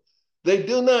gospel. They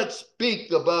do not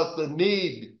speak about the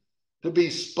need to be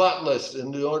spotless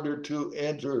in order to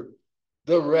enter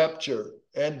the rapture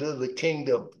and to the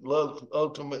kingdom,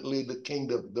 ultimately the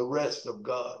kingdom, the rest of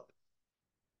God.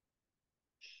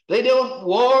 They don't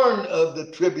warn of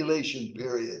the tribulation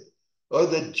period or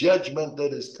the judgment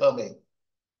that is coming,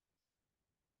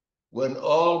 when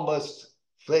all must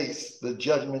face the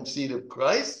judgment seat of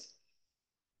Christ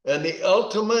and the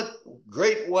ultimate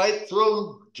great white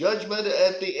throne judgment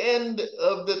at the end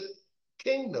of the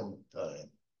kingdom time,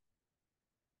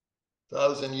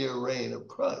 1,000-year reign of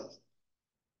Christ.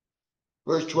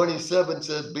 Verse 27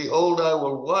 says, behold, I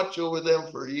will watch over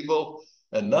them for evil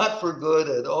and not for good,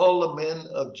 and all the men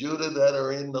of Judah that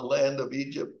are in the land of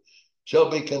Egypt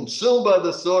shall be consumed by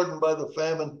the sword and by the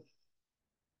famine,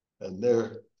 and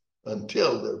there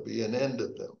until there be an end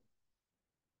of them.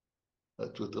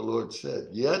 That's what the Lord said.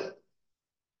 Yet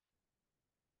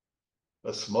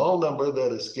a small number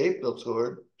that escape the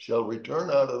sword shall return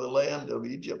out of the land of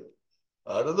Egypt,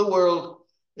 out of the world,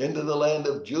 into the land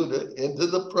of Judah, into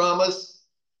the promise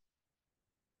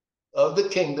of the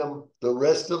kingdom, the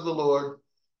rest of the Lord,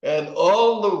 and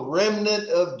all the remnant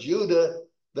of Judah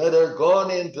that are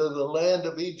gone into the land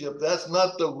of Egypt. That's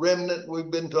not the remnant we've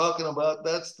been talking about.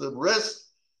 That's the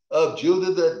rest of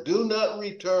Judah that do not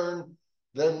return.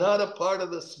 They're not a part of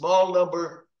the small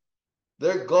number.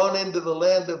 They're gone into the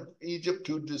land of Egypt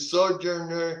to the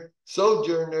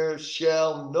sojourners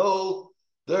shall know.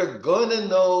 They're going to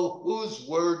know whose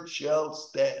word shall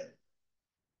stand.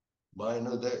 Mine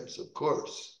or theirs, of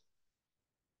course.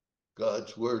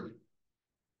 God's word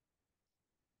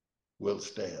will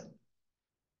stand.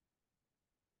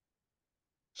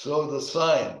 So the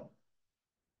sign,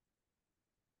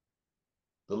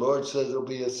 the Lord says it'll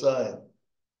be a sign.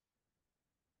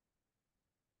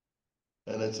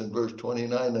 And it's in verse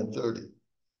 29 and 30.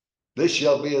 This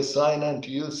shall be a sign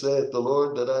unto you, saith the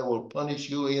Lord, that I will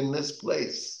punish you in this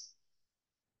place.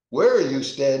 Where are you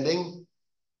standing?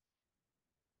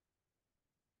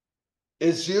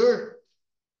 Is your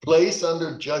place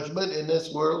under judgment in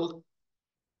this world?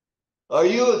 Are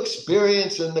you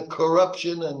experiencing the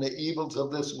corruption and the evils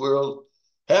of this world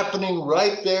happening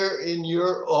right there in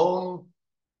your own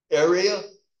area?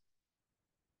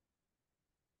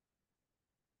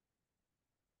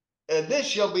 And this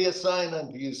shall be a sign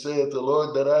unto you, saith the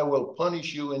Lord, that I will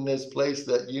punish you in this place,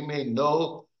 that you may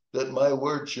know that my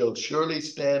word shall surely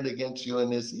stand against you in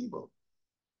this evil.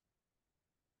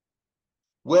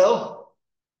 Well,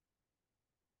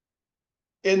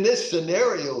 in this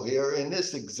scenario here, in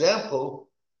this example,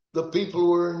 the people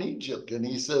were in Egypt, and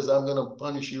he says, I'm going to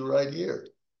punish you right here.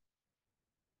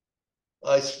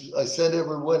 I sent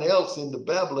everyone else into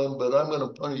Babylon, but I'm going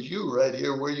to punish you right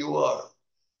here where you are.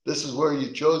 This is where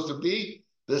you chose to be.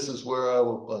 This is where I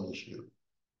will punish you.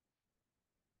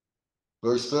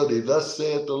 Verse 30, thus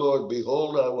saith the Lord,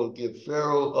 behold, I will give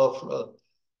Pharaoh Hophra,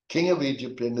 king of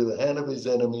Egypt, into the hand of his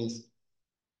enemies,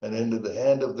 and into the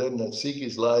hand of them that seek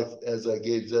his life, as I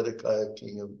gave Zedekiah,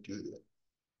 king of Judah,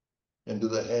 into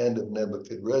the hand of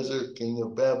Nebuchadrezzar, king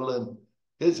of Babylon,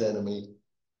 his enemy,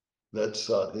 that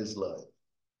sought his life.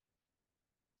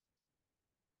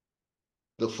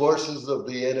 The forces of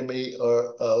the enemy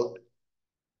are out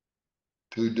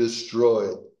to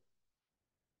destroy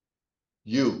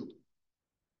you,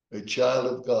 a child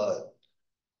of God,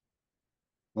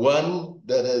 one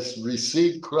that has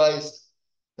received Christ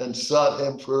and sought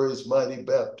him for his mighty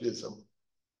baptism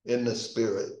in the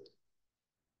Spirit.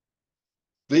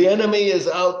 The enemy is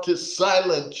out to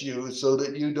silence you so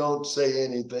that you don't say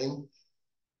anything,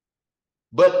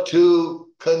 but to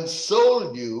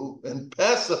console you and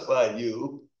pacify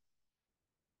you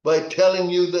by telling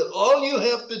you that all you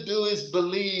have to do is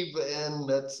believe, and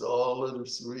that's all that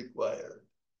is required.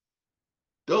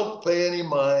 Don't pay any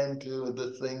mind to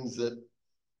the things that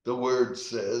the word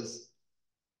says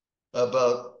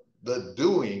about the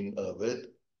doing of it.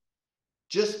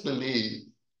 Just believe.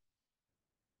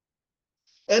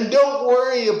 And don't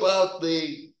worry about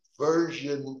the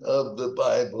version of the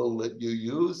Bible that you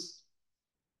use.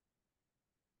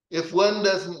 If one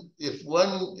doesn't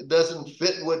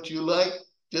fit what you like,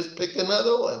 just pick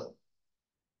another one.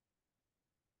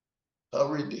 How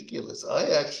ridiculous. I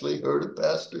actually heard a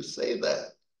pastor say that.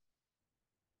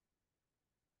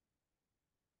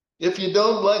 If you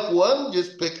don't like one,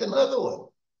 just pick another one.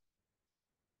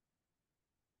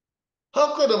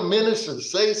 How could a minister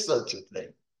say such a thing?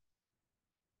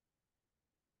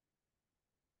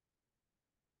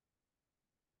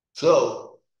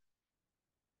 So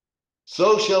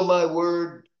shall my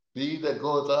word be that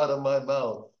goeth out of my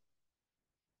mouth.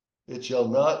 It shall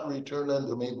not return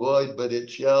unto me void, but it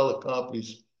shall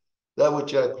accomplish that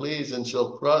which I please, and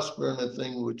shall prosper in the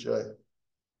thing which I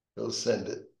shall send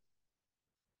it.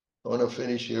 I want to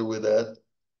finish here with that.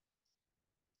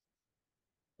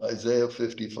 Isaiah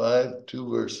 55, 2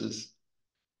 verses.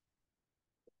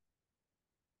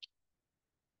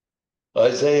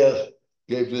 Isaiah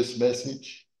gave this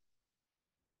message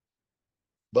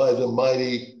by the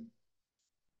mighty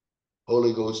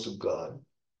Holy Ghost of God.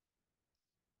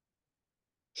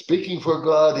 Speaking for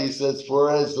God, he says, for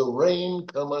as the rain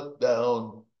cometh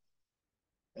down,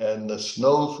 and the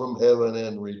snow from heaven,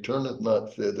 and returneth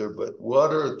not thither, but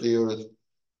watereth the earth,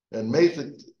 and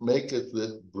maketh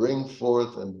it bring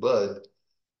forth and bud,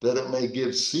 that it may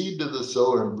give seed to the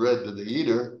sower and bread to the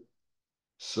eater,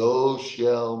 so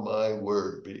shall my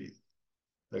word be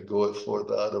that goeth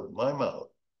forth out of my mouth.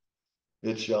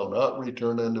 It shall not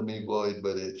return unto me void,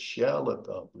 but it shall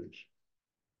accomplish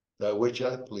that which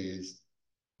I please,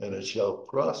 and it shall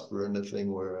prosper in the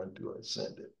thing whereunto I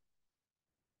send it.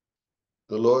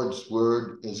 The Lord's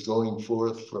word is going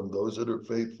forth from those that are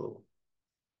faithful,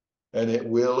 and it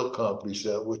will accomplish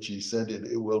that which he sent it.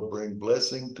 It will bring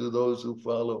blessing to those who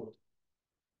follow,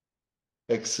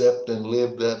 accept and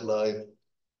live that life.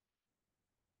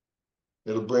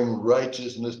 It'll bring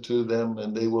righteousness to them,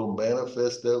 and they will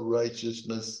manifest that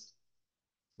righteousness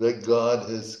that God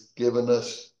has given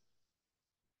us.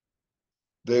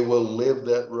 They will live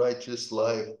that righteous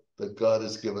life that God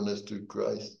has given us through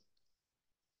Christ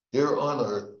here on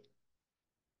earth,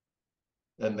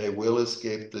 and they will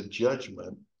escape the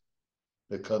judgment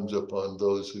that comes upon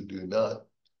those who do not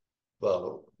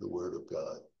follow the word of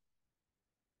God.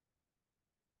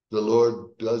 The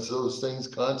Lord does those things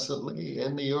constantly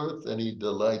in the earth, and he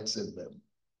delights in them.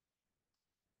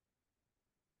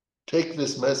 Take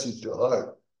this message to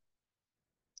heart.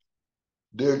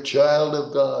 Dear child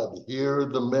of God, hear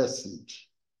the message.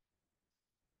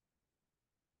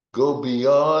 Go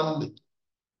beyond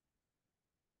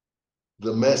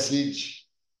the message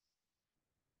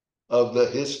of the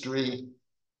history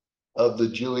of the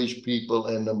Jewish people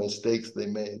and the mistakes they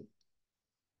made.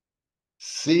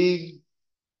 See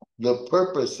the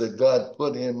purpose that God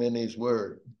put him in his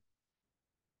word,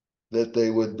 that they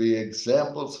would be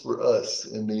examples for us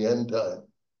in the end time,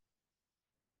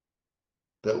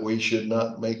 that we should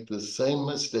not make the same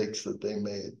mistakes that they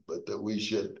made, but that we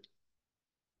should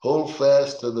hold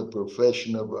fast to the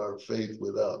profession of our faith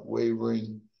without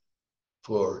wavering,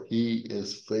 for he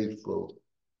is faithful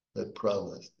that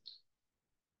promised.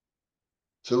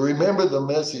 So remember the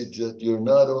message that you're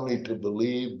not only to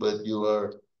believe, but you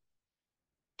are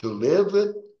to live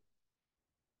it,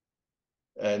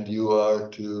 and you are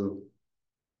to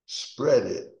spread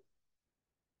it.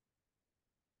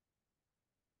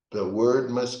 The word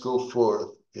must go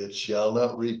forth. It shall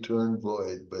not return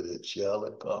void, but it shall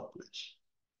accomplish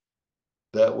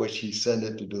that which he sent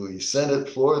it to do. He sent it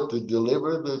forth to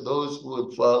deliver those who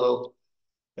would follow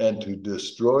and to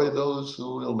destroy those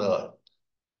who will not.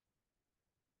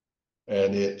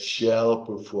 And it shall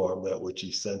perform that which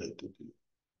he sent it to do.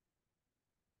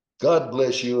 God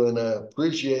bless you, and I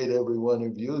appreciate every one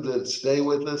of you that stay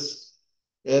with us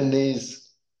in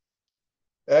these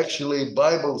actually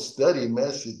Bible study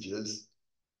messages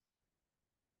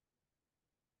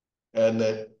and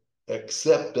that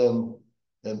accept them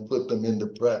and put them into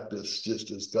practice just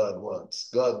as God wants.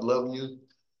 God love you,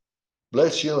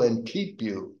 bless you, and keep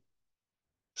you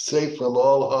safe from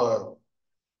all harm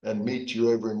and meet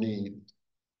your every need.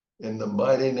 In the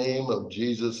mighty name of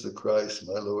Jesus the Christ,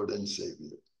 my Lord and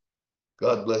Savior.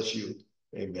 God bless you.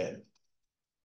 Amen.